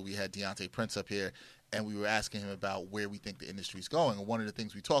had Deontay Prince up here, and we were asking him about where we think the industry's going. And one of the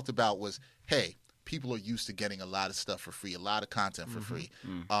things we talked about was, hey, people are used to getting a lot of stuff for free, a lot of content for free.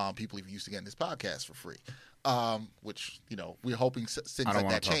 People are used to getting this podcast for free, which, we're hoping things like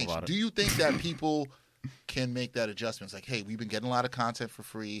that change. Do you think that people can make that adjustment? It's like, hey, we've been getting a lot of content for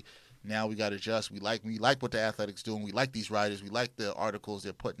free. Now we got to adjust. We like what the Athletic's doing. We like these writers. We like the articles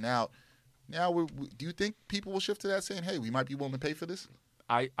they're putting out. Now, do you think people will shift to that, saying, hey, we might be willing to pay for this?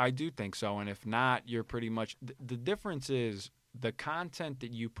 I do think so. And if not, you're pretty much – the difference is – the content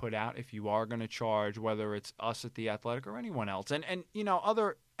that you put out, if you are going to charge, whether it's us at The Athletic or anyone else, and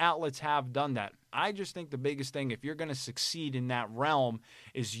other outlets have done that. I just think the biggest thing, if you're going to succeed in that realm,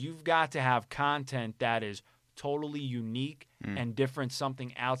 is you've got to have content that is totally unique and different,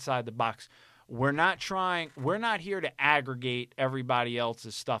 something outside the box. We're not here to aggregate everybody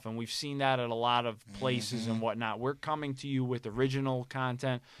else's stuff, and we've seen that at a lot of places and whatnot. We're coming to you with original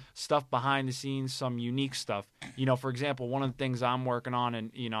content, stuff behind the scenes, some unique stuff. For example, one of the things I'm working on,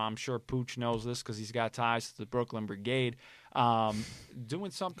 and I'm sure Pooch knows this because he's got ties to the Brooklyn Brigade,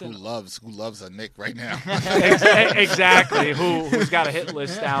 doing something. Who loves a Nick right now? Exactly. Who's got a hit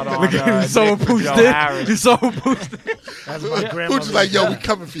list out on Nick Pooch Joe Harris. You saw Pooch did. That's my grandmother. Pooch is like, yo, we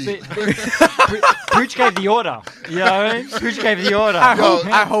coming for you. Pooch gave the order. You know what I mean? Pooch gave the order.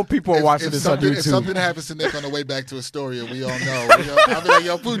 I hope people are watching this on YouTube. If something happens to Nick on the way back to Astoria, we all know. I'll be like,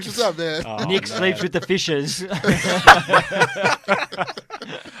 yo, Pooch, what's up, man? Nick sleeps with the fishes.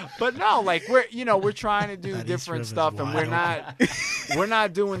 But no, like we're trying to do different stuff, and we're not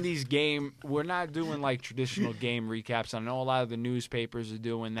doing we're not doing like traditional game recaps. I know a lot of the newspapers are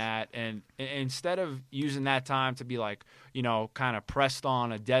doing that, and instead of using that time to be like, kind of pressed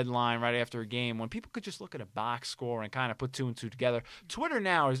on a deadline right after a game, when people could just look at a box score and kind of put two and two together. Twitter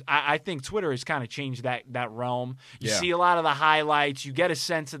now I think Twitter has kind of changed that realm. You see a lot of the highlights, you get a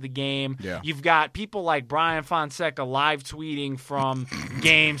sense of the game. Yeah. You've got people like Brian Fonseca live tweeting from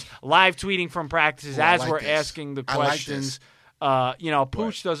games, live tweeting from practices as we're asking the questions.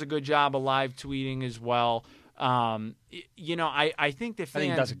 Pooch does a good job of live tweeting as well. I think the fans. I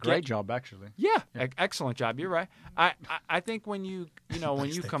think he does a great job, actually. Yeah, excellent job. You're right. I think when you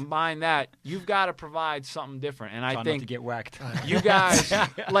combine that, you've got to provide something different. And Try I think not to get whacked. you guys No,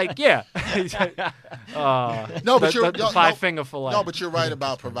 but you're the five finger fillet. No, but you're right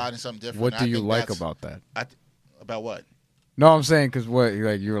about providing something different. What do you like about that? About what? No, I'm saying because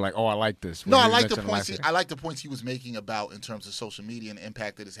you were like, oh, I like this. No, I like the points. I like the points he was making about in terms of social media and the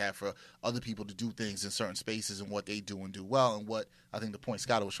impact that it's had for other people to do things in certain spaces and what they do and do well. And what I think the point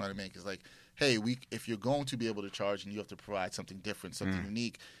Scott was trying to make is like, hey, if you're going to be able to charge and you have to provide something different, something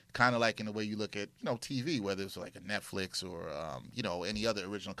unique, kind of like in the way you look at TV, whether it's like a Netflix or any other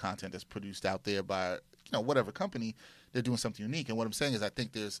original content that's produced out there by whatever company. They're doing something unique. And what I'm saying is I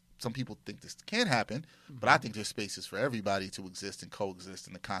think there's some people think this can happen, but I think there's spaces for everybody to exist and coexist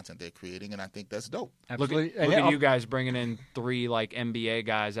in the content they're creating, and I think that's dope. Absolutely. Look at you guys bringing in 3 like NBA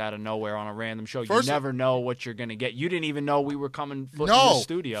guys out of nowhere on a random show. You never know what you're going to get. You didn't even know we were coming in the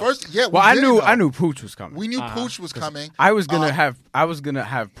studio. I knew Pooch was coming. We knew Pooch was coming. I was gonna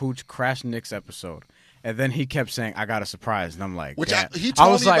have Pooch crash Nick's episode. And then he kept saying, "I got a surprise," and I'm like, he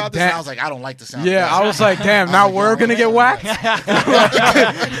told me about this, and I was like, "I don't like the sound." Yeah, I was like, "Damn, now we're gonna get whacked."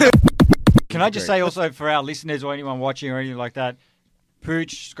 Can I just say also for our listeners or anyone watching or anything like that,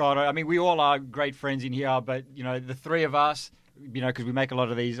 Pooch, Scott, I mean, we all are great friends in here, but the 3 of us, because we make a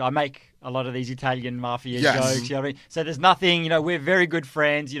lot of these. I make a lot of these Italian mafia jokes. You know what I mean? So there's nothing. We're very good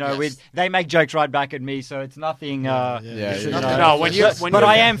friends. They make jokes right back at me, so it's nothing. No, but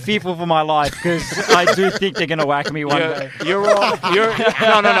I am fearful for my life because I do think they're gonna whack me one day. You're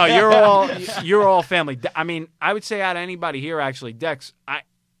all family. I mean, I would say out of anybody here, actually, Dex.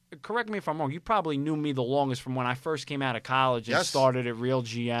 Correct me if I'm wrong. You probably knew me the longest from when I first came out of college and started at Real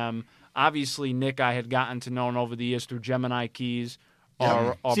GM. Obviously, Nick, I had gotten to know over the years through Gemini Keys.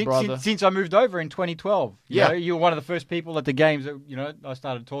 our brother. Since I moved over in 2012. Yeah. You were one of the first people at the games that, I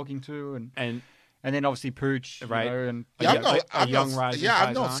started talking to. And then obviously Pooch. Right. And a young rising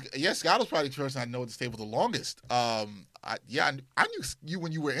Paisan. Scott was probably the person I know at the stable the longest. I knew you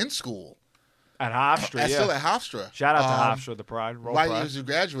when you were in school. At Hofstra, Still at Hofstra. Shout out to Hofstra, the Pride. Right as you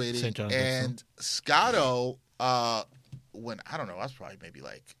graduated. St. John's And Scotto, when, I don't know, I was probably maybe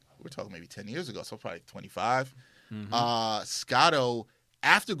we're talking maybe 10 years ago, so probably 25. Scotto,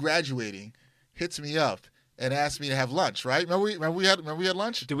 after graduating, hits me up and asked me to have lunch, right? Remember we had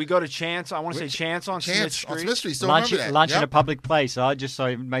lunch? Did we go to Chance? I want to say Chance on Smith Street. On Smith Street, still lunch, remember that. lunch in a public place, just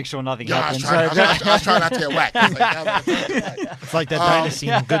so make sure nothing I happens. was trying not to get whacked. It's like that dynasty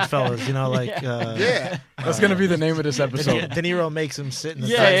in Goodfellas, Yeah. That's gonna be the name of this episode. De Niro makes him sit in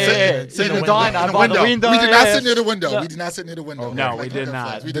the sit in the diner by the window. We did not sit near the window. We did not sit near the window. No, we did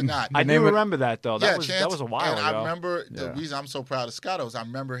not. We did not. I do remember that though. That Chance, was a while ago. I remember the reason I'm so proud of Scotto is I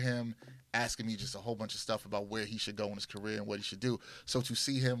remember him asking me just a whole bunch of stuff about where he should go in his career and what he should do. So to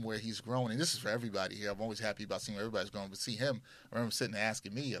see him where he's grown, and this is for everybody here. I'm always happy about seeing where everybody's growing, but see him, I remember sitting and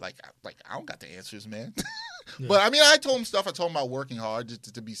asking me, like I don't got the answers, man. But I mean, I told him stuff. I told him about working hard,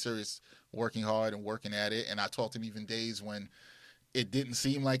 just to be serious, working hard and working at it. And I talked to him even days when it didn't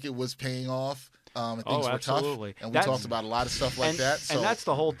seem like it was paying off. And things were absolutely. tough. And we talked about a lot of stuff like that. So, and that's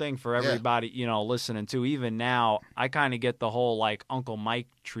the whole thing for everybody, listening to. Even now, I kind of get the whole Uncle Mike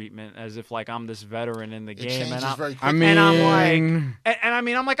treatment as if I'm this veteran in the game. And very quickly.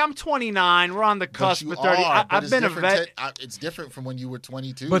 I'm 29. We're on the cusp of 30. I've been a vet. It's different from when you were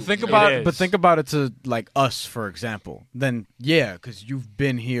 22. But think about it to us, for example. Then because you've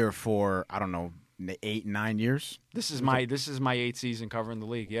been here for 8-9 years. This is my 8th season covering the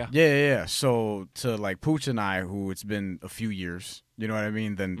league. Yeah. So to Pooch and I, who it's been a few years, you know what I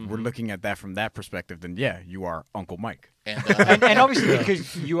mean? Then we're looking at that from that perspective. Then you are Uncle Mike, and obviously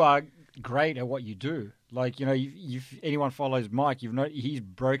because you are great at what you do. If anyone follows Mike, he's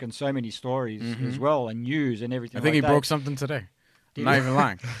broken so many stories as well and news and everything. I think he broke something today. I'm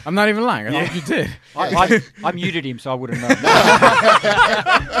not even lying. I think you did. I muted him, so I wouldn't know.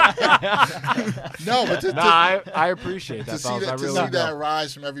 I appreciate that. To see that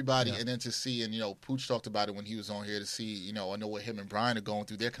rise from everybody, and then to see, and Pooch talked about it when he was on here. To see, I know what him and Brian are going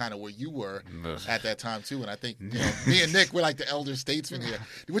through. They're kind of where you were at that time too. And I think me and Nick, we're like the elder statesmen here,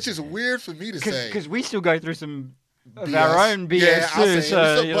 which is weird for me to say because we still go through some. Of our own BS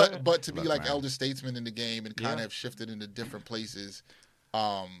too. But to be like elder statesmen in the game and kind of have shifted into different places,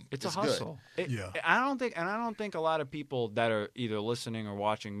 it's a hustle. I don't think a lot of people that are either listening or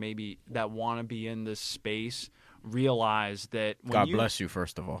watching, maybe that want to be in this space, realize that. God bless you,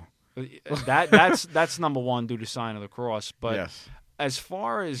 first of all. That's number one, due to sign of the cross. But yes. As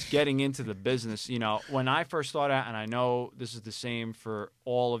far as getting into the business, when I first started out, and I know this is the same for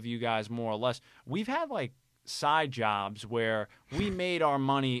all of you guys more or less, we've had side jobs where we made our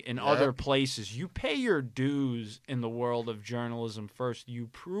money in other places. You pay your dues in the world of journalism first. You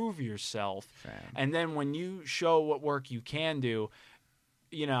prove yourself. And then when you show what work you can do,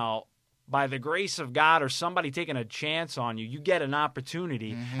 by the grace of God or somebody taking a chance on you, you get an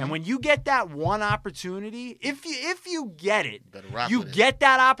opportunity. And when you get that one opportunity, if you get it,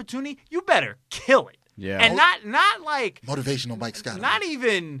 that opportunity, you better kill it. Yeah. And not like motivational Mike Scott. Not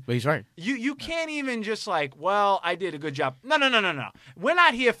even. But he's right. You can't even just I did a good job. No. We're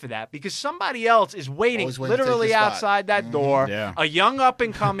not here for that because somebody else is waiting literally outside that door. Yeah. A young up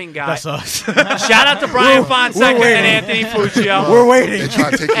and coming guy. That's us. Shout out to Brian Fonseca and Anthony Fuccio. We're waiting. They're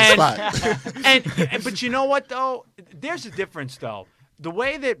trying to take your spot. But you know what though? There's a difference though. The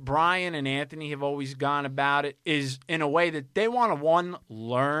way that Brian and Anthony have always gone about it is in a way that they want to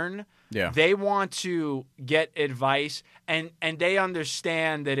learn. Yeah. They want to get advice, and they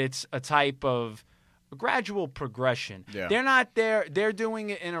understand that it's a type of gradual progression. Yeah. They're not there. They're doing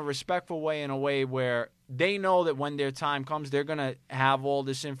it in a respectful way, in a way where they know that when their time comes, they're going to have all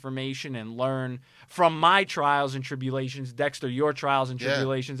this information and learn from my trials and tribulations, Dexter, your trials and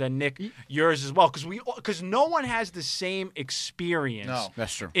tribulations, and Nick, yours as well. Because no one has the same experience. No,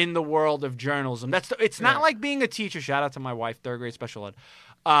 that's true. In the world of journalism. It's not like being a teacher. Shout out to my wife, third grade special ed.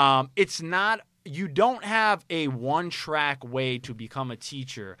 It's not. You don't have a one-track way to become a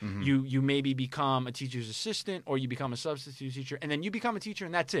teacher. You maybe become a teacher's assistant or you become a substitute teacher, and then you become a teacher,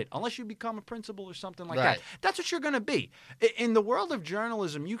 and that's it. Unless you become a principal or something like that. That's what you're going to be. In the world of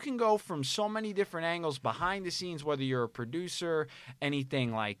journalism, you can go from so many different angles behind the scenes, whether you're a producer,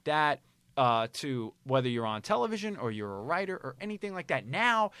 anything like that. to whether you're on television or you're a writer or anything like that.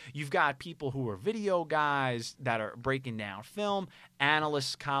 Now you've got people who are video guys that are breaking down film,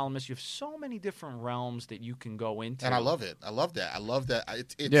 analysts, columnists. You have so many different realms that you can go into. And I love it. I love that.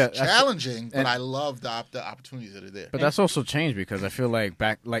 It's Yeah, challenging, but I love the opportunities that are there. But that's also changed because I feel like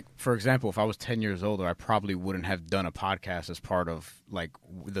for example, if I was 10 years older, I probably wouldn't have done a podcast as part of like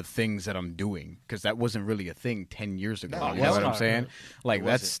the things that I'm doing because that wasn't really a thing 10 years ago. No, you know what I'm not. saying? Like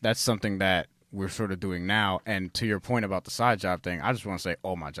It that's something that we're sort of doing now. And to your point about the side job thing, I just want to say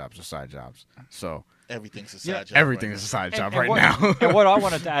all my jobs are side jobs. So Everything's a side job. everything right is a side job And right what, now. and what I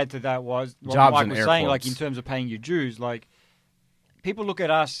wanted to add to that was what Jobs Mike in was air saying, like quotes. in terms of paying your dues, like people look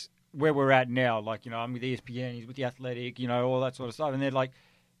at us where we're at now, like, you know, I'm with ESPN, he's with The Athletic, you know, all that sort of stuff. And they're like,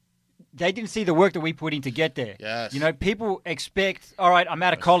 they didn't see the work that we put in to get there. Yes. You know, people expect, all right, I'm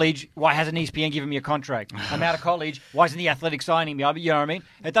out of college. Why hasn't ESPN given me a contract? I'm out of college. Why isn't The Athletic signing me? You know what I mean?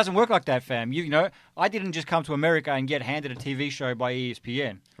 It doesn't work like that, fam. You know, I didn't just come to America and get handed a TV show by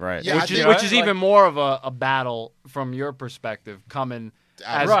ESPN. Right. Yeah, I Which is, think- which is like- even more of a battle from your perspective, coming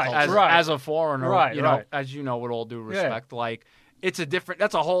as, Right, as, right. as a foreigner, Right, you know, right. as you know, with all due Yeah. respect, like it's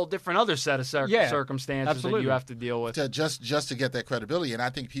that's a whole different other set of Yeah, circumstances that absolutely. you have to deal with. just to get that credibility, and I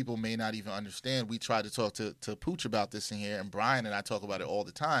think people may not even understand. We try to talk to Pooch about this in here, and Brian and I talk about it all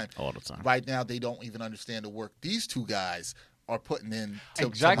the time. All the time. Right now, they don't even understand the work these two guys are putting in to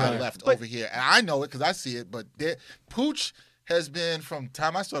Exactly. my left But- over here, and I know it because I see it. But Pooch has been, from the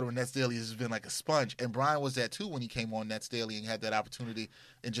time I started with Nets Daily, has been like a sponge, and Brian was that too when he came on Nets Daily and had that opportunity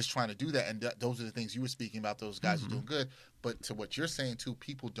and just trying to do that. And those are the things you were speaking about. Those guys are doing good. But to what you're saying too,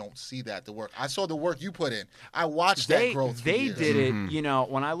 people don't see that the work. I saw the work you put in. I watched that growth. For They years. did it, you know,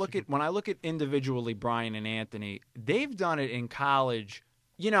 when I look at individually Brian and Anthony, they've done it in college.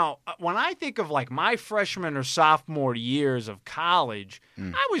 You know, when I think of like my freshman or sophomore years of college,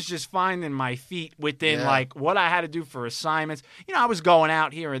 I was just finding my feet within Yeah. like what I had to do for assignments. You know, I was going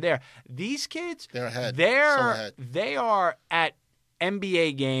out here and there. These kids, They're ahead. So They're ahead. they are at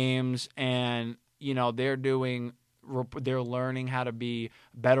NBA games, and you know they're learning how to be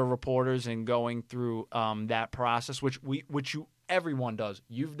better reporters and going through that process, which everyone does.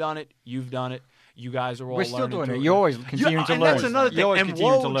 You've done it. You guys are all We're still learning doing through it. You're always continuing to and learn. That's another thing. You're always and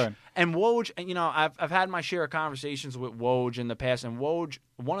continuing to Woj, learn. And Woj, and you know, I've had my share of conversations with Woj in the past, and Woj,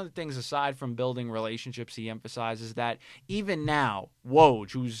 one of the things aside from building relationships, he emphasizes that even now,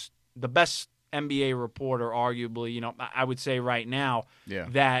 Woj, who's the best NBA reporter, arguably, you know, I would say right now, Yeah.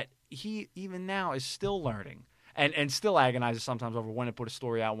 that he even now is still learning and still agonizes sometimes over when to put a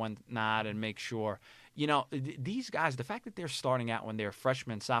story out, when not, and make sure. You know, these guys, the fact that they're starting out when they're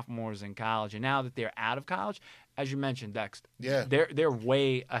freshmen, sophomores in college, and now that they're out of college, as you mentioned, Dex, Yeah. they're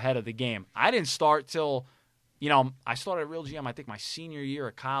way ahead of the game. I didn't start till, you know, I started at Real GM, I think my senior year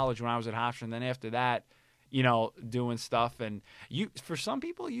of college when I was at Hofstra, and then after that, you know, doing stuff. And for some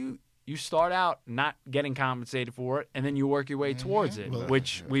people, you start out not getting compensated for it, and then you work your way towards it,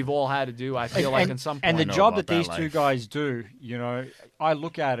 which we've all had to do, I feel like, in some point. And the know job about that these that two life. guys do, you know, I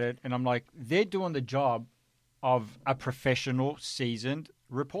look at it and I'm like, they're doing the job of a professional, seasoned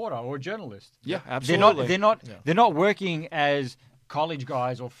reporter or journalist. Yeah, absolutely. They're not working as college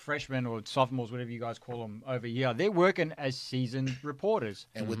guys or freshmen or sophomores, whatever you guys call them over here. They're working as seasoned reporters.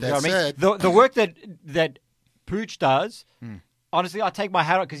 And with You that know what I mean? said, the work that Pooch does. Honestly, I take my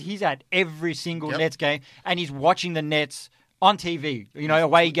hat off because he's at every single Yep. Nets game and he's watching the Nets on TV, you know,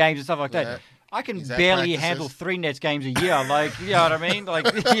 away games and stuff like that. Yeah. I can He's at barely practices. handle 3 Nets games a year. Like, you know what I mean? Like,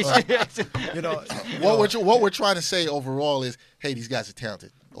 You know, what we're trying to say overall is, hey, these guys are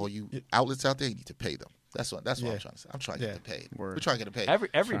talented. All you outlets out there, you need to pay them. That's what I'm trying to say. I'm trying to get them paid. We're trying to get them paid.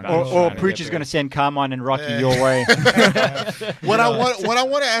 Everybody. or Pooch is going to send Carmine and Rocky your way. What I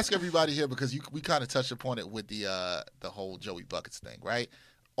want to ask everybody here, because we kind of touched upon it with the whole Joey Buckets thing, right?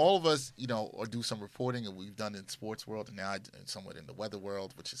 All of us, you know, or do some reporting, and we've done it in the sports world, and now somewhat in the weather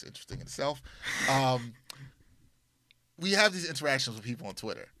world, which is interesting in itself. We have these interactions with people on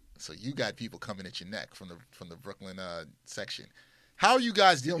Twitter. So you got people coming at your neck from the Brooklyn section. How are you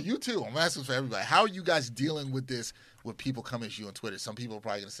guys dealing? You too. I'm asking for everybody. How are you guys dealing with this? With people coming at you on Twitter, some people are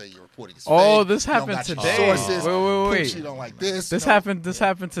probably going to say you're reporting is Oh, fake. this You don't happened got your today. Sources. Wait. Pooch, you don't like this. This you know? happened. This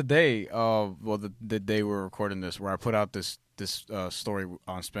happened today. Well, the day we're recording this, where I put out this story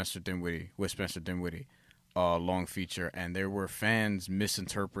on Spencer Dinwiddie with Spencer Dinwiddie, long feature, and there were fans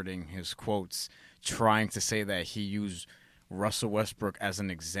misinterpreting his quotes, trying to say that he used Russell Westbrook as an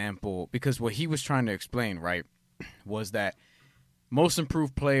example, because what he was trying to explain, right, was that most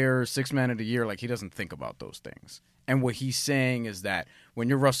improved player, 6th man of the year, like, he doesn't think about those things. And what he's saying is that when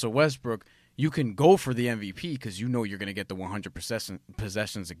you're Russell Westbrook, you can go for the MVP because you know you're going to get the 100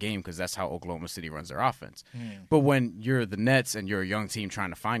 possessions a game because that's how Oklahoma City runs their offense. But when you're the Nets and you're a young team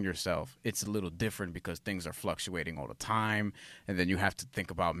trying to find yourself, it's a little different because things are fluctuating all the time. And then you have to think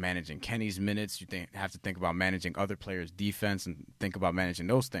about managing Kenny's minutes. You have to think about managing other players' defense and think about managing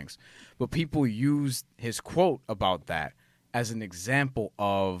those things. But people use his quote about that as an example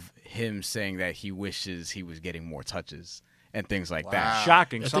of him saying that he wishes he was getting more touches and things like that.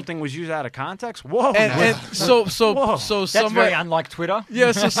 Shocking. Something was used out of context. Whoa. And so That's somebody, very unlike Twitter.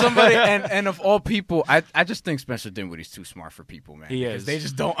 yeah. So somebody, and of all people, I just think Spencer Dinwiddie's too smart for people, man. He because is. They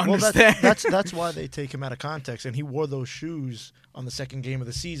just don't Well, understand. that's why they take him out of context. And he wore those shoes on the second game of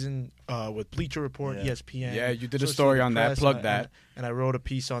the season with Bleacher Report, ESPN. Yeah, you did a Associated story on that. Press, Plug and that. And I wrote a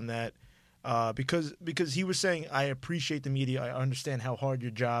piece on that because he was saying, I appreciate the media. I understand how hard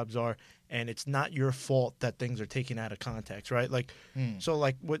your jobs are. And it's not your fault that things are taken out of context, right? Like, so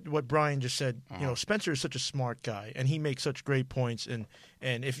like what Brian just said, you know, Spencer is such a smart guy, and he makes such great points. And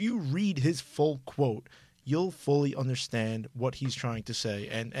if you read his full quote, you'll fully understand what he's trying to say.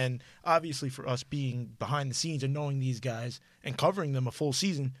 And obviously for us being behind the scenes and knowing these guys and covering them a full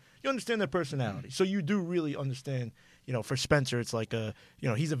season, you understand their personality. So you do really understand. You know, for Spencer, it's like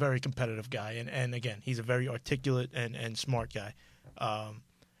he's a very competitive guy, and again, he's a very articulate and smart guy.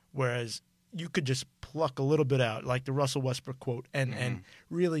 Whereas you could just pluck a little bit out, like the Russell Westbrook quote, and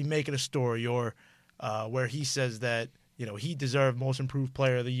really make it a story, or where he says that he deserved Most Improved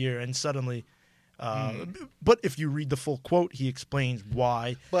Player of the Year, and suddenly. But if you read the full quote, he explains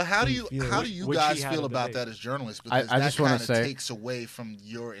why. But how do you which guys he had feel a about debate. that as journalists? Because I that just wanna kind of say- takes away from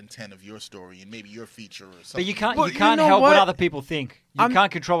your intent of your story and maybe your feature or something. But you can't Well, you can't you know help what other people think. You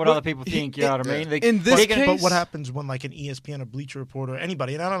can't control what other people think. You know what I mean? in this they can- case- But what happens when like an ESPN or Bleacher Report or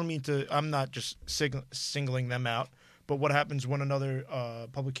anybody, and I don't mean to, I'm not just singling them out, but what happens when another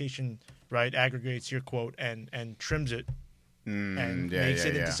publication, right, aggregates your quote and trims it and makes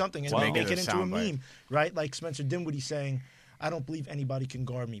it into something and Wow. make it into a Soundbite. meme, right? Like Spencer Dinwiddie saying, I don't believe anybody can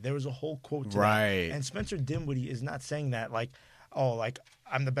guard me. There was a whole quote to Right. that. And Spencer Dinwiddie is not saying that like, oh, like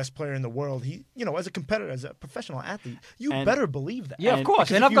I'm the best player in the world. He, as a competitor, as a professional athlete, you And- better believe that. Yeah, of course.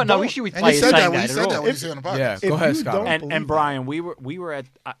 Because And if I've you got no don't- issue with and you players said saying that when that you at said all. that when you said on the podcast. Yeah, If go ahead, you Scott. don't And believe Brian, we were at.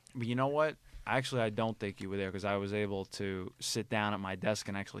 You know what? Actually, I don't think you were there because I was able to sit down at my desk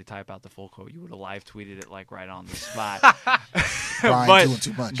and actually type out the full quote. You would have live tweeted it like right on the spot. Brian doing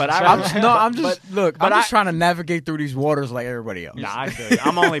too much. But I'm just but I- trying to navigate through these waters like everybody else. Nah, I feel you.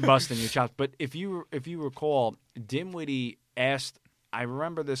 I'm only busting your chops. But if you recall, Dinwiddie asked. I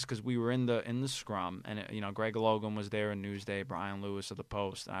remember this because we were in the scrum, and Greg Logan was there in Newsday, Brian Lewis of the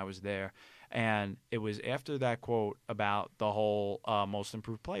Post, and I was there. And it was after that quote about the whole Most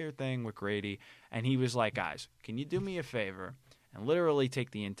Improved Player thing with Grady, and he was like, "Guys, can you do me a favor and literally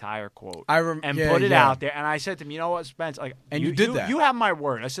take the entire quote and put it out there?" And I said to him, "You know what, Spence? Like, And you did that. You have my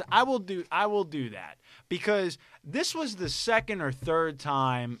word." I said, "I will do that," because this was the second or third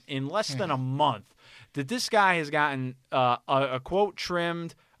time in less than a month that this guy has gotten a quote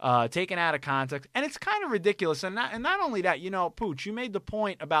trimmed, taken out of context, and it's kind of ridiculous. And not only that, Pooch, you made the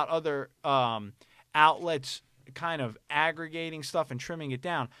point about other outlets kind of aggregating stuff and trimming it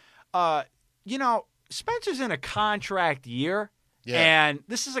down. Spencer's in a contract year, and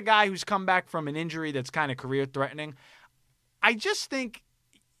this is a guy who's come back from an injury that's kind of career-threatening. I just think,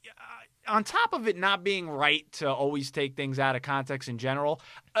 on top of it not being right to always take things out of context in general,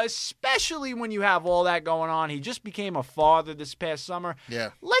 especially when you have all that going on, he just became a father this past summer.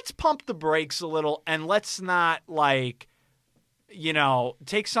 Yeah. Let's pump the brakes a little and let's not,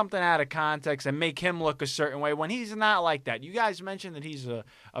 take something out of context and make him look a certain way when he's not like that. You guys mentioned that he's a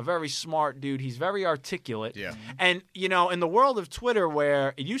very smart dude. He's very articulate. Yeah. And, in the world of Twitter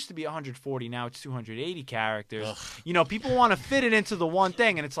where it used to be 140, now it's 280 characters, people want to fit it into the one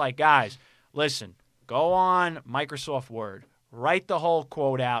thing. And it's like, guys, listen, go on Microsoft Word. Write the whole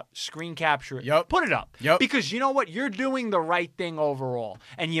quote out, screen capture it, put it up. Yep. Because you know what? You're doing the right thing overall.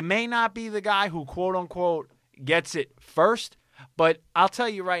 And you may not be the guy who, quote unquote, gets it first, but I'll tell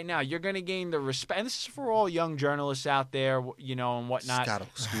you right now, you're going to gain the respect. And this is for all young journalists out there, and whatnot. Scotto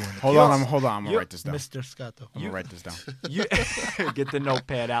school in the Hold on. I'm going to write this down. Mr. Scotto. I'm going to write this down. You get the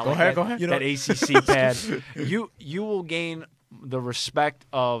notepad out. Go ahead. That ACC pad. You will gain the respect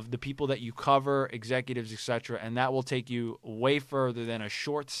of the people that you cover, executives, etc., and that will take you way further than a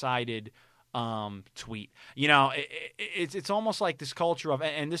short-sighted tweet. It's almost like this culture of,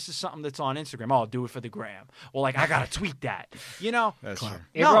 and this is something that's on Instagram. Oh, do it for the gram. Well, I gotta tweet that. That's true.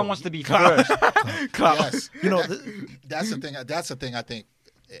 Everyone wants to be first. Yes. You know, that's the thing. That's the thing. I think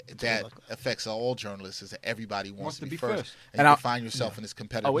that affects all journalists is that everybody wants to be first. And you find yourself in this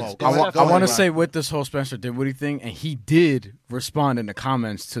competitive mode. I want to say with this whole Spencer Dinwiddie thing, and he did respond in the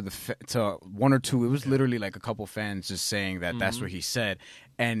comments to one or two. It was literally like a couple fans just saying that that's what he said,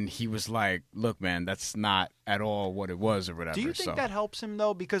 and he was like, "Look, man, that's not at all what it was or whatever." Do you think that helps him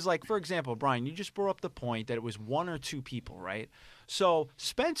though? Because, like, for example, Brian, you just brought up the point that it was one or two people, right? So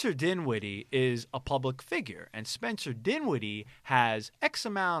Spencer Dinwiddie is a public figure, and Spencer Dinwiddie has X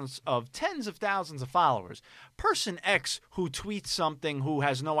amounts of tens of thousands of followers. Person X who tweets something who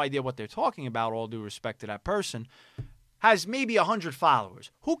has no idea what they're talking about, all due respect to that person, has maybe 100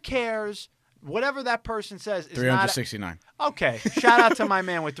 followers. Who cares? Whatever that person says is 369. Okay, shout out to my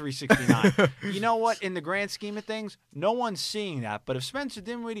man with 369. You know what? In the grand scheme of things, no one's seeing that. But if Spencer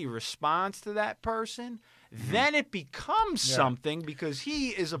Dinwiddie responds to that person, then it becomes something because he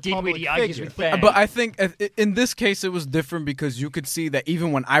is a Dinwiddie public argues figure. with fans. But I think in this case it was different because you could see that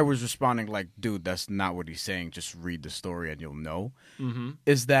even when I was responding, like, dude, that's not what he's saying. Just read the story and you'll know.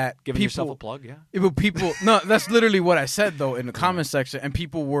 Is that Giving people, yourself a plug, yeah. No, that's literally what I said though in the comment section, and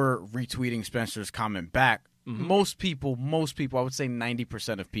people were retweeting Spencer's comment back. Most people, I would say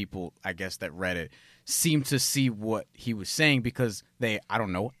 90% of people, I guess, that read it seemed to see what he was saying because they, I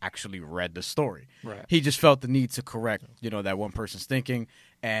don't know, actually read the story. Right. He just felt the need to correct, that one person's thinking,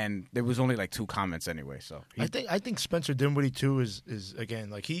 and there was only like 2 comments anyway. So I think Spencer Dinwiddie too is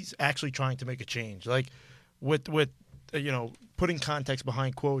again, like, he's actually trying to make a change, like with putting context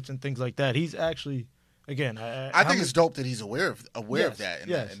behind quotes and things like that. He's actually. Again, I think it's dope that he's aware of that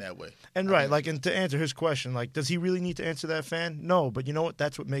in that way. And and to answer his question, like, does he really need to answer that fan? No, but you know what?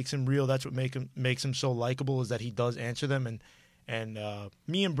 That's what makes him real. That's what makes him so likable is that he does answer them. And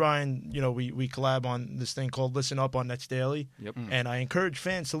me and Brian, we collab on this thing called Listen Up on Nets Daily. Yep. And I encourage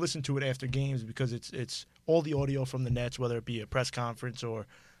fans to listen to it after games because it's all the audio from the Nets, whether it be a press conference or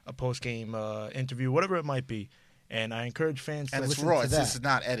a post game interview, whatever it might be. And I encourage fans to listen raw. to that. This is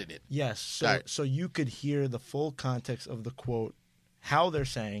not edited. Yes. So you could hear the full context of the quote, how they're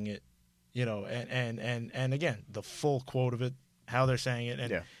saying it, and again, the full quote of it, how they're saying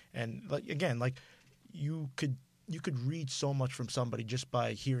it, and like you could read so much from somebody just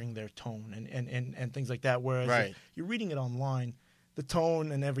by hearing their tone and things like that. Whereas if you're reading it online, the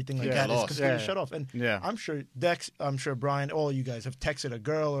tone and everything like that is completely shut off. And I'm sure Dex, I'm sure Brian, all you guys have texted a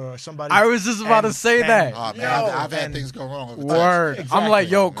girl or somebody. I was just about to say that. Oh, man, I've had things go wrong. Word. Exactly. I'm like,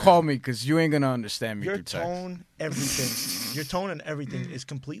 yo, call me because you ain't going to understand me Your through text. your tone and everything is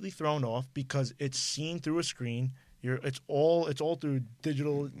completely thrown off because it's seen through a screen. It's all through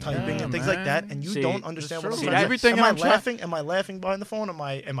digital typing and things like that, and you don't understand what I'm saying. Everything am I laughing? Am I laughing behind the phone? Am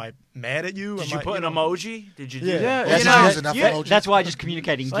I mad at you? Did you put an emoji? Did you do Yeah. that? That's why I just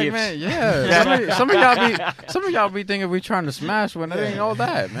communicating gifs. Like, man, some of y'all be thinking we trying to smash when it ain't all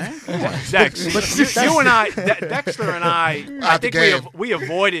that, man. Dex, but you and I, Dexter and I think we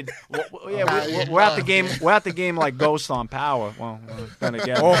avoided. We're at the game. We're at the game like Ghost on Power. Well, then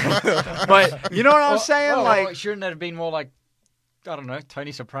again, but you know what I'm saying? Like, shouldn't that have been more like, I don't know,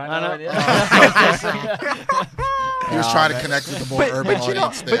 Tony Soprano? He was trying to connect with the more urban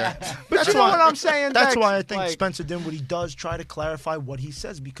audience there. But you know what I'm saying? That's Dex? why I think Like, Spencer Dinwiddie does try to clarify what he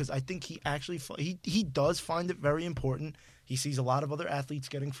says because I think he actually he does find it very important. He sees a lot of other athletes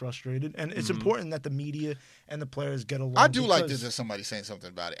getting frustrated, and it's important that the media and the players get along. I do like that there's somebody saying something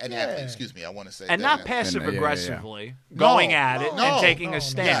about it. And excuse me, I want to say and that. not passive aggressively No, going at it and taking a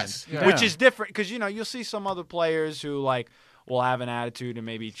stand, yes. which is different because you'll see some other players who like will have an attitude and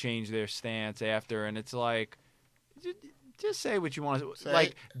maybe change their stance after, and it's like just say what you want to.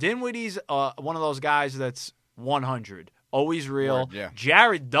 Like Dinwiddie's one of those guys that's 100, always real. Word, yeah.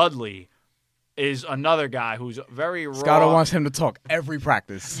 Jared Dudley is another guy who's very raw. Scotto wants him to talk every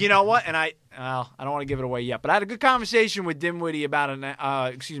practice. You know what? And I don't want to give it away yet, but I had a good conversation with Dinwiddie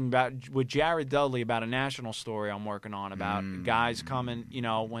with Jared Dudley about a national story I'm working on about guys coming.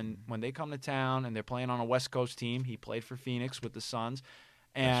 When they come to town and they're playing on a West Coast team. He played for Phoenix with the Suns,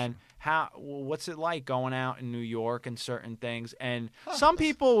 and what's it like going out in New York and certain things? And some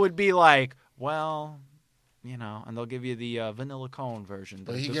people would be like, well. And they'll give you the vanilla cone version.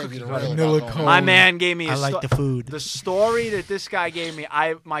 But he gave you the Vanilla cone. My man gave me. I like the food. The story that this guy gave me,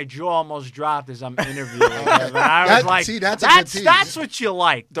 my jaw almost dropped as I'm interviewing him. And I was like, that's a good tease. That's what you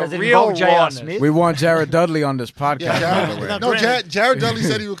like. The Does it real involve J.R. rawness. Smith? We want Jared Dudley on this podcast. by the way. Jared Dudley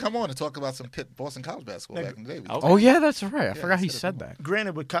said he would come on and talk about some Boston College basketball back in the day. Oh yeah, that's right. I forgot he said that.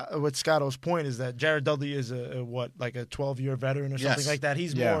 Granted, with Scotto's point is that Jared Dudley is a 12-year veteran or something like that.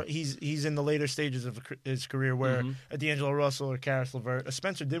 He's more he's in the later stages of his career where a D'Angelo Russell or Karis LeVert, a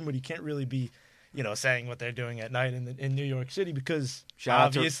Spencer Dinwiddie can't really be. saying what they're doing at night in New York City because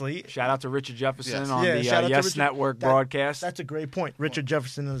Shout out to Richard Jefferson on the shout out to Yes Richard. Network broadcast. That's a great point. Richard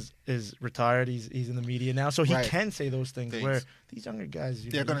Jefferson is retired. He's in the media now, so he can say those things. Where these younger guys,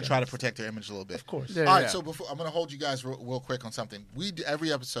 they're going to try to protect their image a little bit. Of course. All right, so before I'm going to hold you guys real quick on something.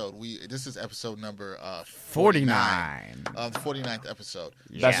 Every episode, this is episode number 49. The 49th episode.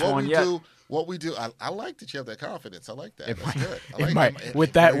 Best one yet. What we do, I like that you have that confidence. I like that. That's good.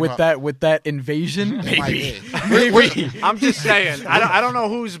 With that invasion, maybe. I'm just saying. I don't know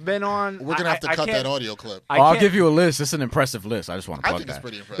who's been on. We're gonna have to cut that audio clip. I'll give you a list. It's an impressive list. I just want to plug that. I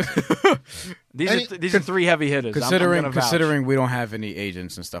think it's pretty impressive. These are 3 heavy hitters. Considering we don't have any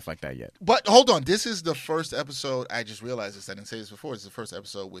agents and stuff like that yet. But hold on, this is the first episode. I just realized this. I didn't say this before. It's the first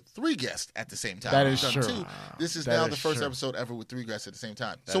episode with 3 guests at the same time. That is true. This is now the first episode ever with 3 guests at the same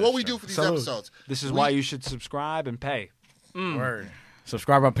time. So what we do for these episodes? This is why you should subscribe and pay. Word.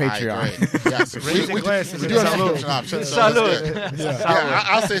 Subscribe on Patreon. Yes. we do have a subscription option. Salud.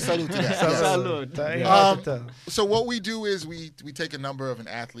 I'll say salud to that. Salud. So what we do is we take a number of an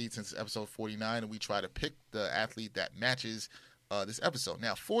athlete since episode 49, and we try to pick the athlete that matches this episode.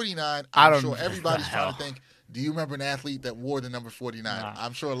 Now, 49, I'm sure everybody's trying to think, do you remember an athlete that wore the number 49? Nah.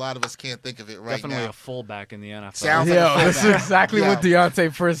 I'm sure a lot of us can't think of it right Definitely now. a fullback in the NFL. Sounds like a fullback. This is exactly what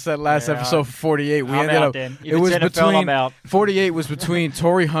Deontay first said last episode for 48. We ended up. It was NFL, I'm out. 48 was between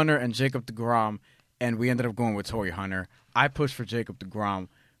Torrey Hunter and Jacob deGrom, and we ended up going with Torrey Hunter. I pushed for Jacob deGrom,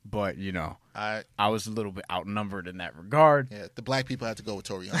 but I was a little bit outnumbered in that regard. Yeah, the black people had to go with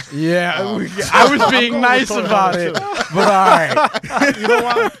Torrey Hunter. I was being nice about it, but all right. You know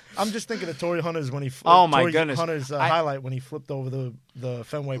what? I'm just thinking of Torrey Hunter's when he. Goodness! Hunter's highlight when he flipped over the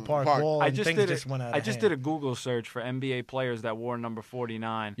Fenway Park wall. I and just things just went out. I just did a Google search for NBA players that wore number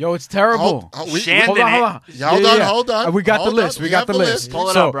 49. Yo, it's terrible. Hold on. We got the list. We got the list. Pull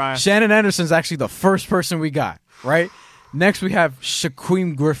it up, Brian. Shannon Anderson's actually the first person we got, right? Next, we have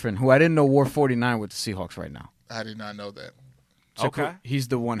Shaquem Griffin, who I didn't know wore 49 with the Seahawks right now. I did not know that. Okay. He's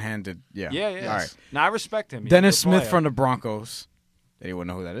the one-handed. Yeah. Yeah. All right. Now, I respect him. He's Dennis a good Smith player. from the Broncos. Anyone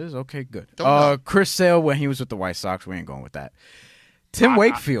know who that is? Okay, good. Don't Chris Sale when he was with the White Sox. We ain't going with that. Tim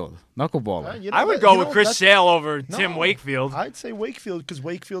Wakefield, knuckleballer. I would go with Chris Sale over Tim Wakefield. I'd say Wakefield because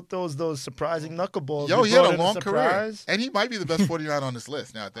Wakefield throws those surprising knuckleballs. Yo, he had a long career. And he might be the best 49 on this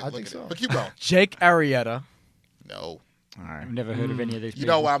list. Now, I think so. But keep going. Jake Arrieta. No. All right. I've never heard of any of these people. You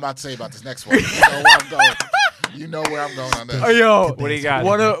know what I'm about to say about this next one. You know where I'm going. You know where I'm going on this. Oh, yo. What do you got?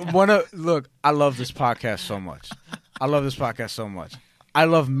 Look, I love this podcast so much. I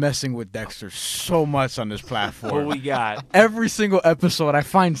love messing with Dexter so much on this platform. What we got? Every single episode, I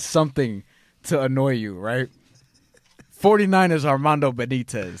find something to annoy you, right? 49 is Armando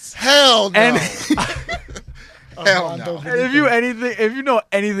Benitez. Hell no. And Hell no. And if you know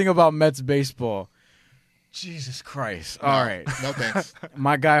anything about Mets baseball, Jesus Christ. All right. No thanks.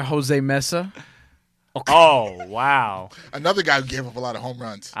 My guy, Jose Mesa. Okay. Oh, wow. Another guy who gave up a lot of home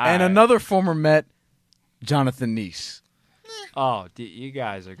runs. And another former Met, Jonathan Neese. Oh, you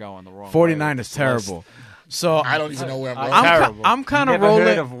guys are going the wrong 49 way. is terrible. So I don't even know where I'm going. I'm kind of Never rolling.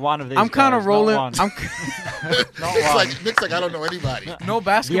 heard of one of these I'm kind of guys, rolling. not one. Nick's like, I don't know anybody. No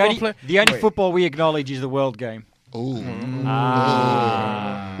basketball player. The only football we acknowledge is the World Game. Ooh.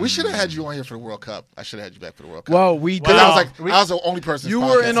 We should have had you on here for the World Cup. I should have had you back for the World Cup. Well, we did. I was the only person. You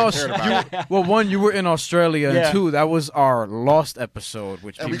were in Australia. Well, one, you were in Australia, and two, that was our lost episode,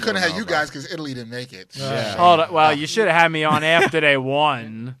 which and we couldn't have you guys because Italy didn't make it. Yeah. Hold on. Well, you should have had me on after they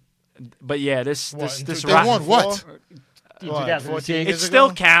won. But yeah, this they won what? It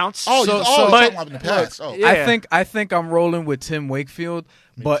still counts. Oh, but in the past. yeah. I think I'm rolling with Tim Wakefield.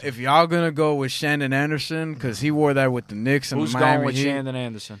 But if y'all gonna go with Shannon Anderson, because he wore that with the Knicks and Who's Miami going with Heat. Shannon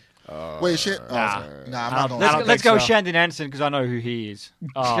Anderson? Wait, Nah. I'm not going. Let's go Shandon Anderson because I know who he is.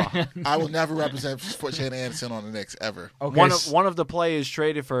 I will never represent Shannon Anderson on the Knicks ever. Okay. One of the players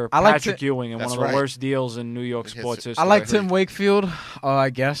traded for I like Patrick Ewing in one of the worst deals in New York sports history. I like Tim Wakefield,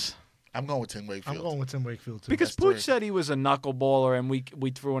 I guess. I'm going with Tim Wakefield. I'm going with Tim Wakefield too. Because Pooch said he was a knuckleballer, and we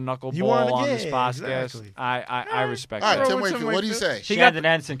threw a knuckleball on this podcast. Exactly. I respect All right, that. Tim Wakefield. What do you say? Shandon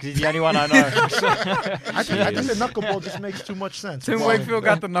Anderson because he's the only one I know. I think the knuckleball just makes too much sense. Tim Wakefield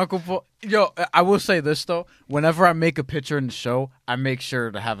got the knuckleball. Yo, I will say this though. Whenever I make a picture in the show, I make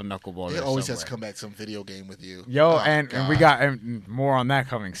sure to have a knuckleball. It always has to come back some video game with you. Yo, and we got more on that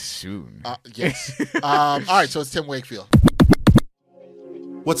coming soon. Yes. All right, so it's Tim Wakefield.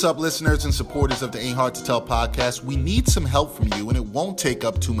 What's up, listeners and supporters of the Ain't Hard to Tell podcast? We need some help from you, and it won't take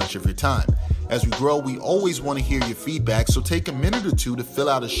up too much of your time. As we grow, we always want to hear your feedback, so take a minute or two to fill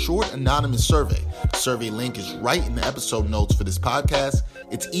out a short anonymous survey. The survey link is right in the episode notes for this podcast.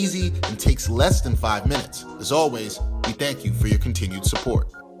 It's easy and takes less than 5 minutes. As always, we thank you for your continued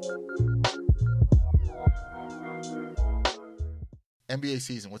support. NBA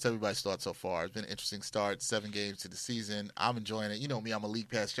season, what's everybody's thoughts so far? It's been an interesting start, 7 games to the season. I'm enjoying it. You know me, I'm a League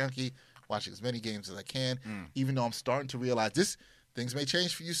Pass junkie, watching as many games as I can, even though I'm starting to realize things may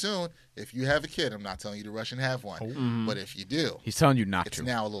change for you soon. If you have a kid, I'm not telling you to rush and have one. But if you do, He's telling you not it's to.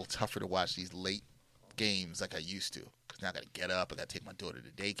 now a little tougher to watch these late games like I used to. Because now I got to get up. I got to take my daughter to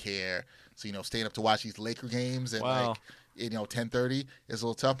daycare. So, staying up to watch these Laker games at 10:30 is a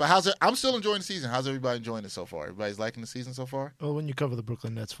little tough. But I'm still enjoying the season. How's everybody enjoying it so far? Everybody's liking the season so far? Well, when you cover the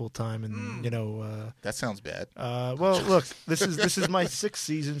Brooklyn Nets full time, and that sounds bad. Well, look, this is my 6th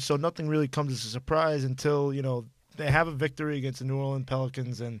season, so nothing really comes as a surprise until they have a victory against the New Orleans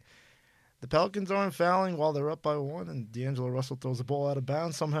Pelicans, and the Pelicans aren't fouling while they're up by 1, and D'Angelo Russell throws the ball out of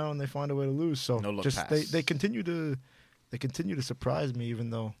bounds somehow, and they find a way to lose. So they continue to surprise me, even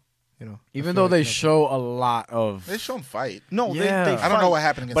though they show a lot of. They show them fight. No, Yeah. they I don't know what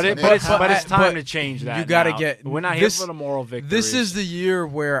happened against the Knicks. But it's time to change that. You got to now. get. We're not here for the moral victory. This is the year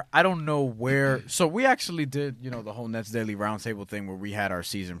where I don't know where. So we actually did, the whole Nets Daily Roundtable thing where we had our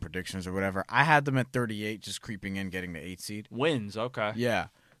season predictions or whatever. I had them at 38, just creeping in, getting the 8 seed. Wins, okay. Yeah.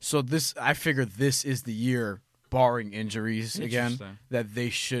 So I figure this is the year, barring injuries again, that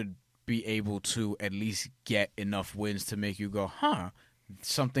they should be able to at least get enough wins to make you go,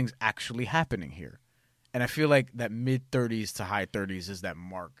 something's actually happening here. And I feel like that mid-30s to high 30s is that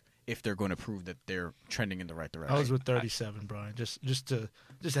mark if they're going to prove that they're trending in the right direction. I was with 37, Brian. Just to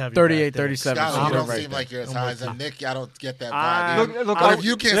have you 38, back there. 37. Scott, you don't right seem there. like you're as high as them. Nick, I don't get that vibe. Look,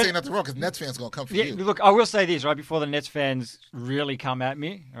 you can't say nothing wrong because Nets fans going to come for you. Look, I will say this, right, before the Nets fans really come at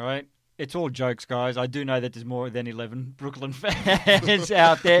me, all right? It's all jokes, guys. I do know that there's more than 11 Brooklyn fans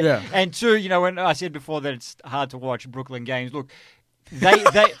out there. Yeah. And 2, when I said before that it's hard to watch Brooklyn games, look, they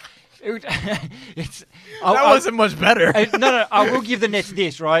wasn't much better. No, I will give the Nets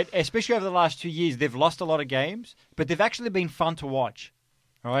this, right? Especially over the last 2 years, they've lost a lot of games, but they've actually been fun to watch.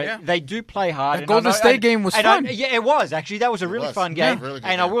 All right, They do play hard. The Golden State game was fun. It was actually. That was a really fun game. Really good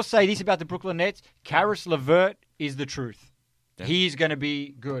and game. I will say this about the Brooklyn Nets: Karis LeVert is the truth. Yeah. He's going to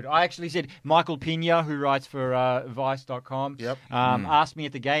be good. I actually said Michael Pena, who writes for Vice.com, asked me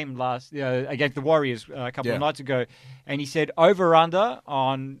at the game against the Warriors a couple of nights ago, and he said over/under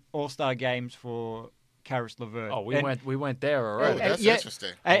on All-Star games for Karis LeVert. Oh, we went there already. That's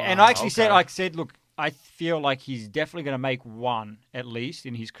interesting. And I actually said, look, I feel like he's definitely going to make one at least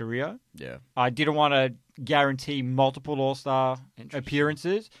in his career. Yeah. I didn't want to guarantee multiple All-Star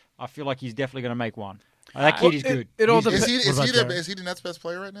appearances. I feel like he's definitely going to make one. That kid is good. Is he the Nets' best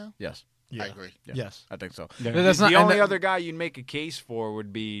player right now? Yes. Yeah. I agree. Yeah. Yes. I think so. Yeah. The only other guy you'd make a case for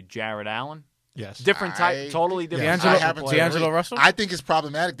would be Jared Allen. Yes. Different type, totally different. D'Angelo Russell? I think it's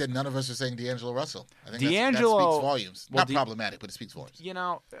problematic that none of us are saying D'Angelo Russell. I think that speaks volumes. Not problematic, but it speaks volumes.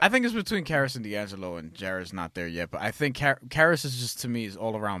 I think it's between Karis and D'Angelo, and Jared's not there yet. But I think Karis is just, to me, is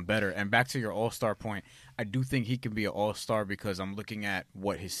all around better. And back to your All-Star point, I do think he can be an All-Star because I'm looking at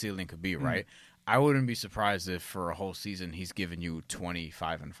what his ceiling could be, right? I wouldn't be surprised if for a whole season he's giving you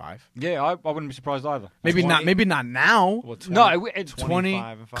 25 and 5. Yeah, I wouldn't be surprised either. Maybe not now. Well, 20,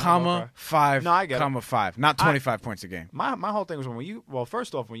 5, no, I get it. 5. Not 25 points a game. My whole thing was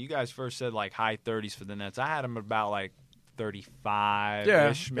first off, when you guys first said like high 30s for the Nets, I had them about like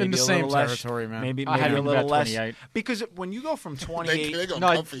 35-ish, maybe in the a same little less, territory, man. Maybe I had a little less. 28. Because when you go from 28, they're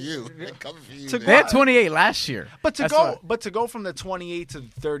gonna come for you. They're coming for you. They had 28 last year. But to go from the 28 to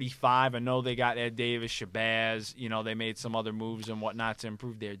 35, I know they got Ed Davis, Shabazz. They made some other moves and whatnot to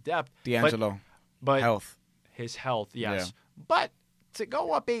improve their depth. D'Angelo, but health. His health, yes. Yeah. But to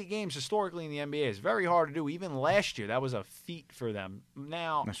go up 8 games historically in the NBA is very hard to do. Even last year, that was a feat for them.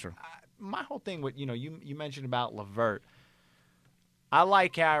 Now, that's true. My whole thing with you mentioned about LeVert. I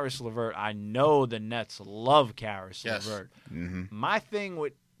like Karis LeVert. I know the Nets love Karis LeVert. Mm-hmm. My thing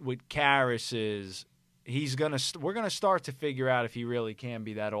with Karis is we're gonna start to figure out if he really can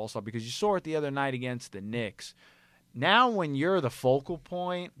be that All-Star, because you saw it the other night against the Knicks. Now, when you're the focal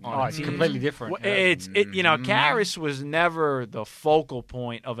point, it's completely different. Karis was never the focal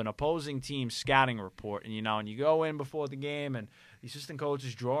point of an opposing team's scouting report, and you go in before the game and the assistant coach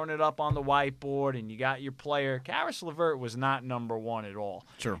is drawing it up on the whiteboard, and you got your player. Karis LeVert was not number one at all.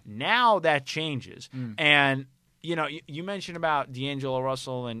 Sure. Now that changes. And, you mentioned about D'Angelo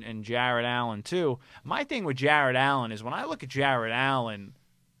Russell and Jared Allen, too. My thing with Jared Allen is when I look at Jared Allen,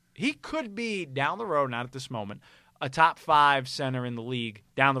 he could be, down the road, not at this moment, a top 5 center in the league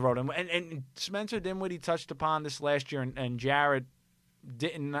down the road. And Spencer Dinwiddie touched upon this last year, and Jared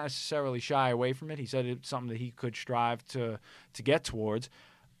didn't necessarily shy away from it. He said it's something that he could strive to get towards.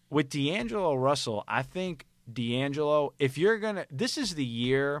 With D'Angelo Russell, I think D'Angelo, this is the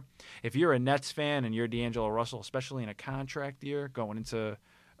year, if you're a Nets fan and you're D'Angelo Russell, especially in a contract year going into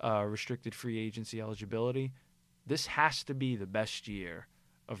restricted free agency eligibility, this has to be the best year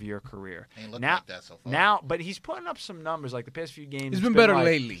of your career. Ain't looking like that so far. Now, but he's putting up some numbers like the past few games. He's been better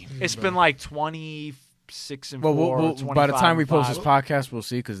lately. It's been like 26 and 4. Well, by the time we post this 25. podcast, we'll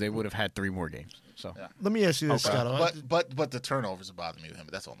see because they would have had 3 more games. So Let me ask you this, Scott. But the turnovers are bothering me with him.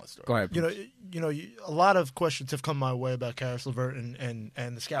 But that's all my story. go ahead. A lot of questions have come my way about Karis LeVert and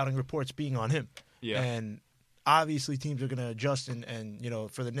the scouting reports being on him. Yeah. And obviously teams are going to adjust. And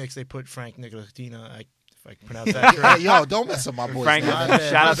for the Knicks, they put Frank Ntilikina. If I can pronounce that correctly. Yo, don't mess up my boy's Frank, name.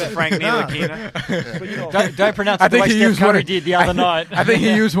 shout out to Frank Ntilikina. But, you know, Don't pronounce I it the think way he Steph used one Curry of- did the other night. I think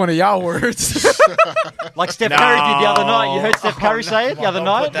he used one of y'all words. Like Steph Curry did the other night. You heard Steph Curry say it the other don't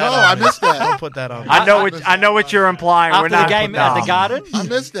night? put that No, on I me. missed that. Don't put that on. me. I know what you're implying. After We're the not game at the Garden? I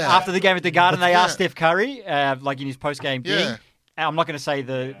missed that. After the game at the Garden, they Yeah. asked Steph Curry, like in his post-game thing. Yeah. I'm not going to say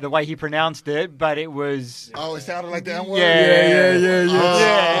the way he pronounced it, but it was... Oh, it sounded like the N-word?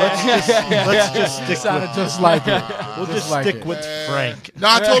 Let's just stick sounded just like it. We'll just like stick it. with Frank. No,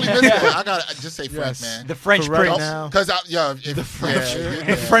 I totally missed it. I got to just say Frank, Yes. man. The French For right Prince. now. Because,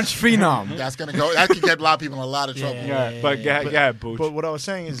 the French phenom. that's going to go. That could get a lot of people in a lot of trouble. Yeah, but go ahead, Booch. But what I was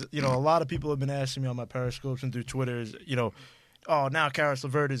saying is, a lot of people have been asking me on my Periscopes and through Twitter is, oh, now Karis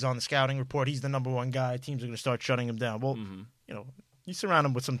LeVert is on the scouting report. He's the number one guy. Teams are going to start shutting him down. Well, you surround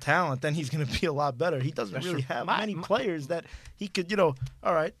him with some talent, then he's going to be a lot better. He doesn't really have many players that he could, all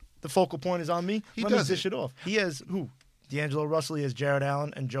right, the focal point is on me. Let me doesn't. dish it off. He has who? D'Angelo Russell. He has Jared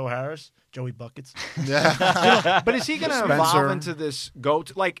Allen and Joe Harris. Joey Buckets. But is he going to evolve Spencer. into this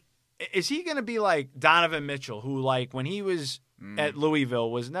go-to? Like, is he going to be like Donovan Mitchell, who, like, when he was at Louisville,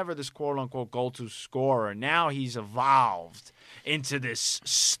 was never this quote-unquote go-to scorer? Now he's evolved into this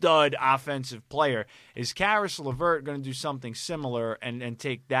stud offensive player. Is Karis LeVert going to do something similar and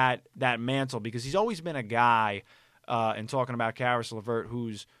take that mantle? Because he's always been a guy, in talking about Karis LeVert,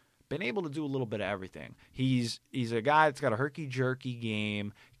 who's been able to do a little bit of everything. He's a guy that's got a herky-jerky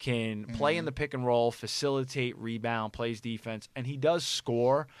game, can play in the pick and roll, facilitate, rebound, plays defense, and he does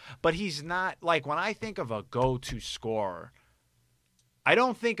score. But he's not, like, when I think of a go-to scorer, I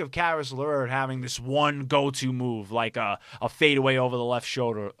don't think of Karis LeVert having this one go-to move, like a fadeaway over the left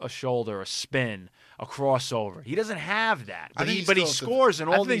shoulder, a spin, a crossover. He doesn't have that, I but think he he's scores in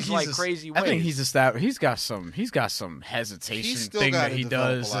all I think these he's crazy ways. I think he's established. He's got some hesitation He's still thing gotta that he develop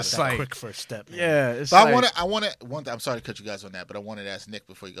a does. lot It's of like Quick first step. Man. yeah, it's But like, I want to. I'm sorry to cut you guys on that, but I wanted to ask Nick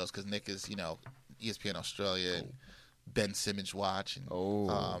before he goes because Nick is, ESPN Australia and Ben Simmons watch. And,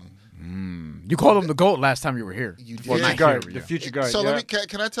 you called him the GOAT last time you were here. You Well, did. not Goat, here, the yeah. future goat. So yeah. let me.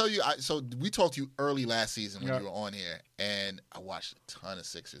 Can I tell you? So we talked to you early last season when you were on here, and I watched a ton of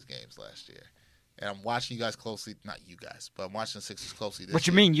Sixers games last year. And I'm watching you guys closely. Not you guys, but I'm watching the Sixers closely this What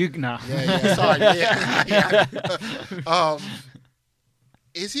you year. mean, you... Nah. Yeah. Sorry. Yeah.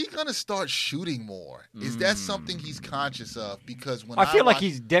 Is he going to start shooting more? Is that something he's conscious of? Because when I feel like watch-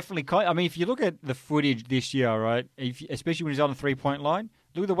 he's definitely... I mean, if you look at the footage this year, right, especially when he's on the three-point line,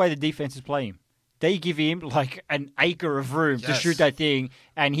 look at the way the defense is playing. They give him like an acre of room to Yes. shoot that thing,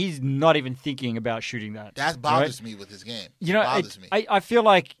 and he's not even thinking about shooting that. that bothers me with his game. You know, it bothers me. I feel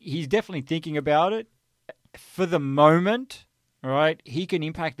like he's definitely thinking about it. For the moment, right, he can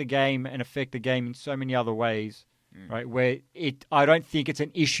impact the game and affect the game in so many other ways, right, where I don't think it's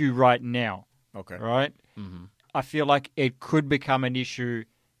an issue right now, Okay. right? Mm-hmm. I feel like it could become an issue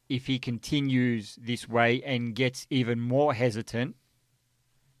if he continues this way and gets even more hesitant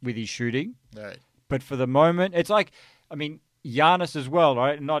with his shooting. All right. But for the moment, it's like, I mean, Giannis as well,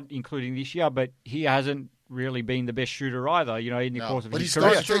 right? Not including this year, but he hasn't really been the best shooter either, in the No, course of but his he's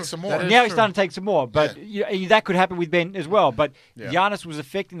career. starting to take some more. That is Now he's true. starting to take some more, but that could happen with Ben as well. But Yeah. Giannis was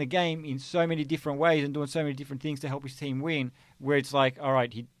affecting the game in so many different ways and doing so many different things to help his team win, where it's like, all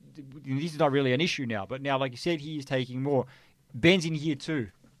right, this is not really an issue now. But now, like you said, he is taking more. Ben's in year 2.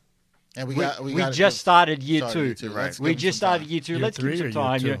 And We got just started year started 2. year two. Let's We give him just some time. started year 2. Year Let's give 3 him or some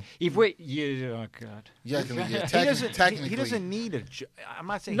year time. 2? Yeah. If we, oh god. Yeah, He technically, he doesn't need a. I'm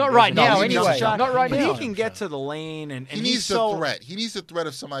not saying Not he right doesn't now, need a anyway. shot, Not right but now. he can get to the lane, and he he's needs so the threat. He needs the threat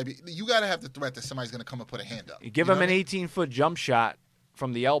of somebody. You got to have the threat that somebody's going to come and put a hand up. Give You him know an what I mean? 18-foot jump shot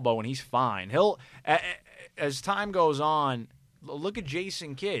from the elbow, and he's fine. He'll, as time goes on, look at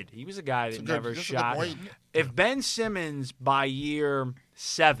Jason Kidd. He was a guy that That's a good- never that's a good shot. point. If Ben Simmons by year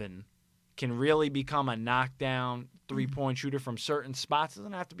 7 can really become a knockdown three-point shooter from certain spots.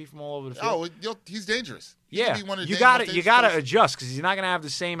 Doesn't have to be from all over the field. He's dangerous. Yeah, you got to adjust because he's not going to have the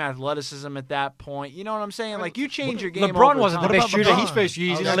same athleticism at that point. You know what I'm saying? Like you change your game. LeBron over wasn't the time. best shooter his first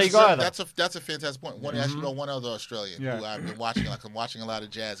years in the league either. That's a fantastic point. Want to ask you about one other Australian who I've been watching. Like I'm watching a lot of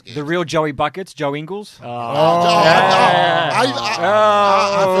Jazz games. The real Joey Buckets, Joe Ingles.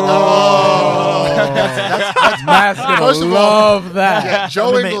 Matt's gonna love that. Yeah, Joe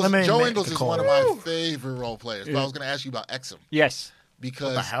Let me Ingles make is the one of my favorite role players. But I was going to ask you about Exum. Yes.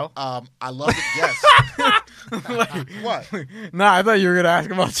 Because What the hell? I love it. Yes. What? Nah, I thought you were gonna ask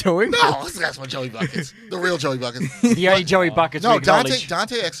about Joe Ingles. No, let's ask about Joey Buckets. The real Joey Buckets. The only Joey Buckets we No, acknowledge.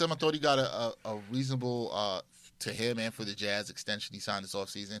 Dante Exum, I thought he got a reasonable, to him and for the Jazz extension he signed this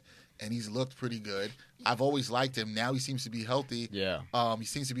offseason, and he's looked pretty good. I've always liked him. Now he seems to be healthy. Yeah. He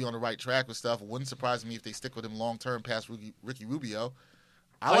seems to be on the right track with stuff. It wouldn't surprise me if they stick with him long term past Ricky Rubio.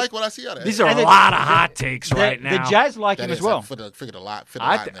 I like what I see out of him. These are a lot of hot takes right now. The Jazz like That him is as well. Fit a lot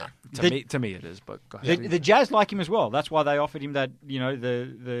in there. To me, it is. But go ahead. The Jazz like him as well. That's why they offered him that,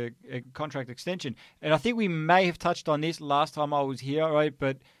 the contract extension. And I think we may have touched on this last time I was here, right?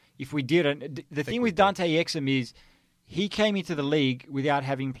 But if we didn't, the thing with Dante Exum is he came into the league without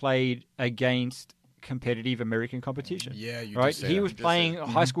having played against competitive American competition. Yeah, you right. did say He that. was playing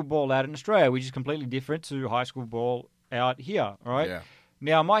high school ball out in Australia, which is completely different to high school ball out here. Right. Yeah.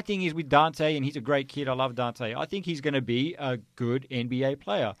 Now, my thing is with Dante, and he's a great kid. I love Dante. I think he's going to be a good NBA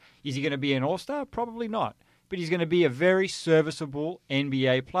player. Is he going to be an all-star? Probably not. But he's going to be a very serviceable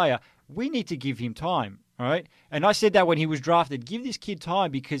NBA player. We need to give him time, all right? And I said that when he was drafted. Give this kid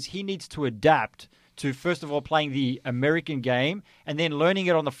time because he needs to adapt to, first of all, playing the American game and then learning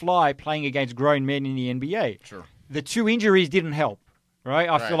it on the fly, playing against grown men in the NBA. Sure. The 2 injuries didn't help, right?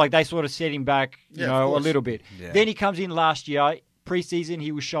 I feel like they sort of set him back, a little bit. Yeah. Then he comes in last year. Preseason,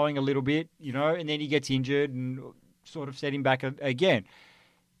 he was showing a little bit, and then he gets injured and sort of set him back again.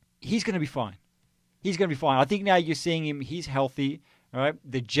 He's going to be fine. He's going to be fine. I think now you're seeing him. He's healthy. All right.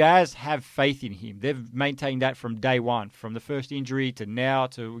 The Jazz have faith in him. They've maintained that from day one, from the first injury to now.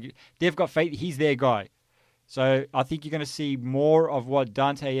 They've got faith. He's their guy. So I think you're going to see more of what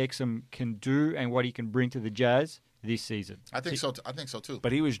Dante Exum can do and what he can bring to the Jazz this season. I think so too.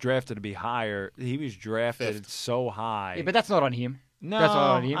 But he was drafted to be higher. He was drafted Fifth. so high. Yeah, but that's not on him. No, that's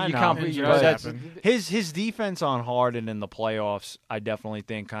not on him. I You know. can't. It That's his defense on Harden in the playoffs, I definitely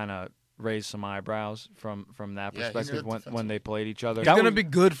think kind of raised some eyebrows from that Yeah, he's perspective good when they played each other. He's gonna be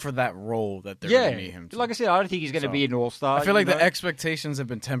good for that role that they're gonna need him to. Like I said, I don't think he's going to be an all-star. I feel like the expectations have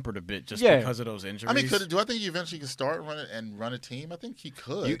been tempered a bit just because of those injuries. I mean, do I think he eventually can start and run a team? I think he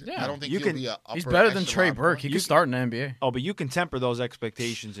could. I don't think he'll be a upper He's better than echelon Trey Burke. point. He could start in the NBA. Oh, but you can temper those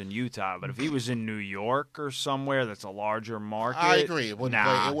expectations in Utah. But if he was in New York or somewhere that's a larger market, I agree. It wouldn't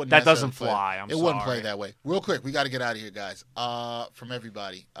play. It wouldn't that doesn't necessarily fly. I'm it sorry. wouldn't play that way. Real quick, we got to get out of here, guys. From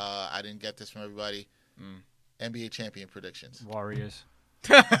everybody, I didn't get this from everybody. NBA champion predictions. Warriors.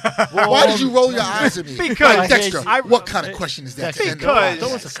 Why did you roll your eyes at me? Because Dexter, what kind of question is that? Because Throw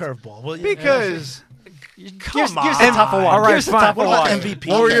us a curveball. Will you? because Give us a tougher one. All right, Give us a fine. tougher What about one. MVP?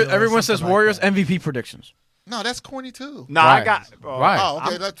 Warriors. or Everyone something says like Warriors that? MVP predictions. No, that's corny too. no, Why? I got. Why? Oh,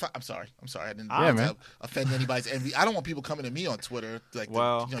 okay. That's fine. I'm sorry. I didn't Yeah, want man. to offend anybody's envy. I don't want people coming to me on Twitter like,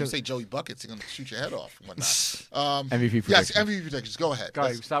 Well, you say Joey Buckets, they're going to shoot your head off and whatnot. MVP Yes, predictions. MVP predictions. Go ahead.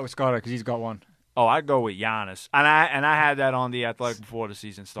 Go, start with Scotto because he's got one. Oh, I'd go with Giannis, and I had that on the Athletic before the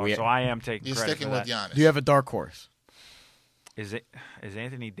season started, Yeah. so I am taking You're credit sticking for with that. Giannis. Do you have a dark horse? Is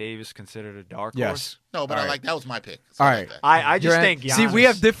Anthony Davis considered a dark Yes. horse? No, but All I right. like that was my pick. So All I like right. that. I just You're think at- Giannis. See, we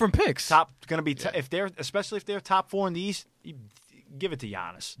have different picks. top going to be Yeah. if they're especially if they're top 4 in the East, you give it to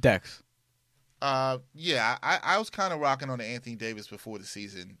Giannis. Dex. Yeah, I was kind of rocking on Anthony Davis before the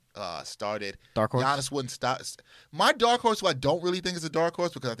season started. Dark horse? Giannis wouldn't stop. My dark horse, who I don't really think is a dark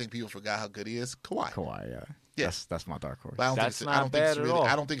horse because I think people forgot how good he is, Kawhi. Kawhi, yeah. Yeah. That's my dark horse. But I don't That's think not I don't think bad it's at really, all.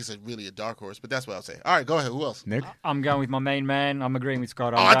 I don't think it's really a dark horse, but that's what I'll say. All right, go ahead. Who else? Nick? I'm going with my main man. I'm agreeing with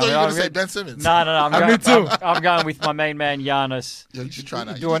Scott. Oh, I thought you were going to say Ben Simmons. No. I'm Me going, too. I'm going with my main man, Giannis. Yo, you just try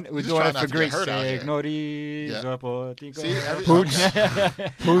not. We're you just doing try it not for to get Greece. hurt out here. See,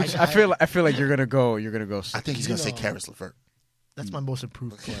 Pooch, I feel like you're gonna go. I think he's going to say Karis LeVert. That's my most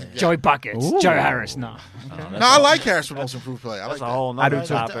improved player. Joey Buckets. Ooh. Joe Harris. No. No, I like Karis for most improved player. I like That's a that. whole I do nother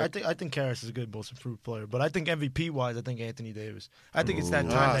too. topic. I think Karras is a good most improved player, but I think MVP wise, I think Anthony Davis. I think it's that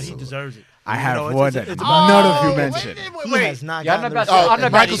time that he deserves it. I You have know, one it's that about- none of you mentioned. He has not Yeah, I'm gotten not the about to- Oh, I'm not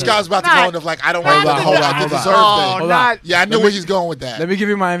and Michael about to- Scott's about to go into like I don't Hold want on, to hold on, the hold on. deserved Oh, thing. not. Yeah, I knew where he's going with that. Let me give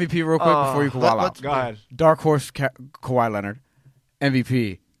you my MVP real quick before you can wild out. Go ahead. Dark horse Kawhi Leonard,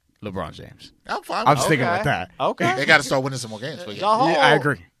 MVP LeBron James. I'm fine. I'm with sticking Okay. with that. Okay. They got to start winning some more games. But The yeah, whole, Yeah, I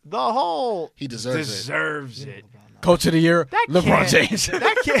agree. The whole he deserves deserves it. Coach of the year, LeBron can't- James.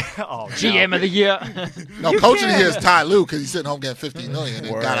 That can't. Oh, GM of the year. it. No, coach of the year is Ty Lue because he's sitting home getting $15 million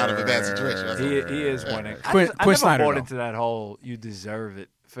and got out of a bad situation. That's He is winning. Quinn I never Snyder, bought though. into that whole "you deserve it"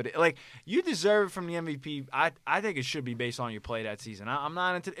 for the, like you deserve it from the MVP. I think it should be based on your play that season. I'm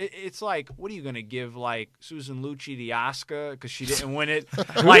not into. It's like, what are you gonna give like Susan Lucci the Oscar because she didn't win it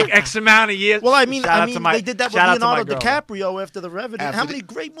like X amount of years? Well, I mean, Shout out to my- they did that with shout out to my Leonardo girl. DiCaprio after The Revenant. After How the- many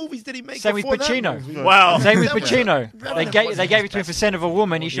great movies did he make? Same with before that Pacino. movie? Well, Same with That was- Pacino. Revenant They gave it to him for Scent of a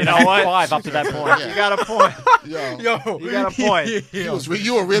Woman. He should know have what? 5 up to that point. Yeah. you got a point. Yo, You got a point.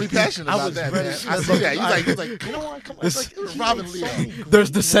 you were really passionate about was that, ready- man. I see that. He's like, You know what? Come on. This- It's like, Robin he Leo. made so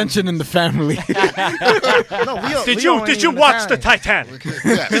There's dissension in the family. No, Leo, Did Leo you ain't did you even watch the Italian. Titanic?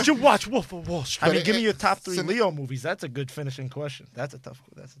 Yeah. Did you watch Wolf of Wall Street? I mean, give me your top 3 so- Leo movies. That's a good finishing question. That's a tough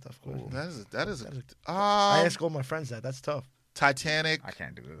question. That is I ask all my friends that. That's tough. Titanic, I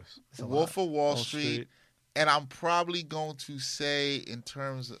can't do this. It's a Wolf lot. of Wall Street, and I'm probably going to say in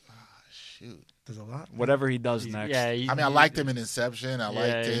terms of shoot. There's a lot. Whatever he does next. Yeah, I mean, I liked him in Inception. I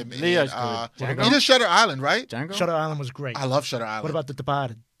liked him Leo's in good. Django? he did Shutter Island, right? Django? Shutter Island was great. I love Shutter Island. What about The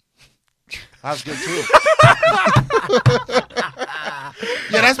Departed? That was good too.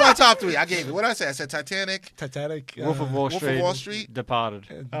 Yeah, that's my top 3. I gave it. What did I say? I said Titanic. Titanic. Wolf of Wall Wolf of Street. Wall Street. Departed.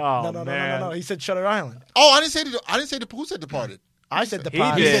 Oh, no. man. He said Shutter Island. Oh, I didn't say who said Departed. I said He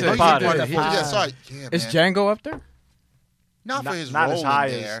Departed. did. Oh, you Departed. said Departed. Yeah, sorry. Yeah, Is man. Django up there? Not for his Not role as high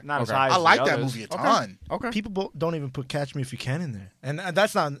in there. as not as Okay. high as I the like that others. movie a ton. Okay. People don't even put Catch Me If You Can in there, and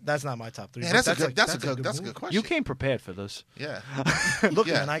that's not my top 3. Man, but that's a good movie. question. You came prepared for this. Yeah. Look,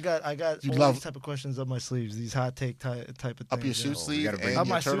 Yeah. man, I got You all love- these type of questions up my sleeves. These hot take type of things. Up your suit sleeve gotta and bring- your Up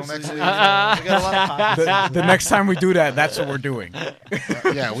my suit turtleneck sleeve. sleeve. I got a lot of pockets. The next time we do that, that's what we're doing.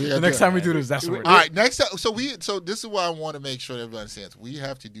 Yeah, we The next time we do this, that's what we're All doing. right, next time. So this is what I want to make sure that everybody understands. We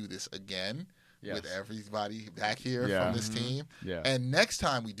have to do this again Yes. with everybody back here Yeah. from this team. Yeah. And next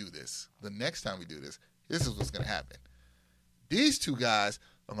time we do this, this is what's going to happen. These two guys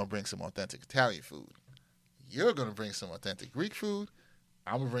are going to bring some authentic Italian food. You're going to bring some authentic Greek food.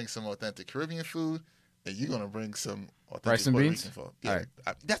 I'm going to bring some authentic Caribbean food. And you're going to bring some authentic Rice and Puerto beans? Rican food. Yeah. All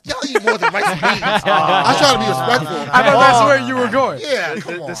right. Y'all eat more than rice and beans. I'm trying to be respectful. I know that's where you were going. Yeah,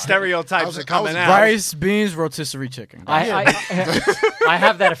 come on. The stereotypes I was- are coming I was- out. Rice, beans, rotisserie chicken. I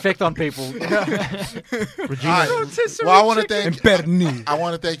have that effect on people. All right. Well, I want to thank Imperni. I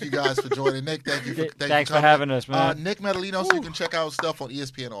want to thank you guys for joining. Nick, thank you for Thanks for coming. having us, man. Nick Medellino, so you can check out stuff on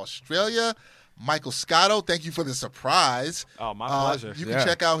ESPN Australia. Michael Scotto, thank you for the surprise. Oh, my pleasure. You can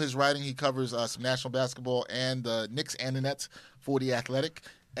check out his writing. He covers some national basketball and the Knicks and the Nets for The Athletic.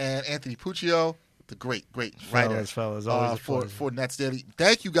 And Anthony Puccio, the great writer Fellas, always a pleasure. for Nets Daily.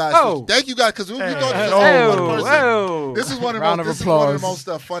 Thank you guys. Oh. Thank you guys because we thought this was Hey. one person. Whoa. This is one of Round the of most, this is one of the applause.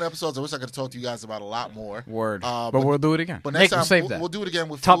 most fun episodes. I wish I could talk to you guys about a lot more. Word. But but we'll do it again. But Nick, next we'll time save that. we'll do it again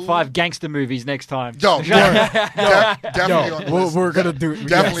with Top food. 5 gangster movies next time. Yo, definitely on the list. We're gonna do it.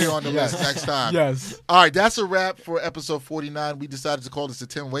 Definitely Yes. on the list next time. Yes. All right, that's a wrap for episode 49. We decided to call this the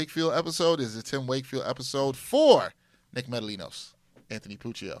Tim Wakefield episode. It's a Tim Wakefield episode for Nick Medelinos, Anthony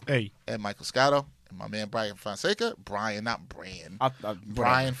Puccio, Hey. and Michael Scotto, and my man Brian Fonseca. Brian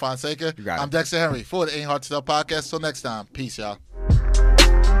Fonseca. You got it. I'm Dexter Henry for the Ain't Hard to Tell podcast. Till next time, peace, y'all.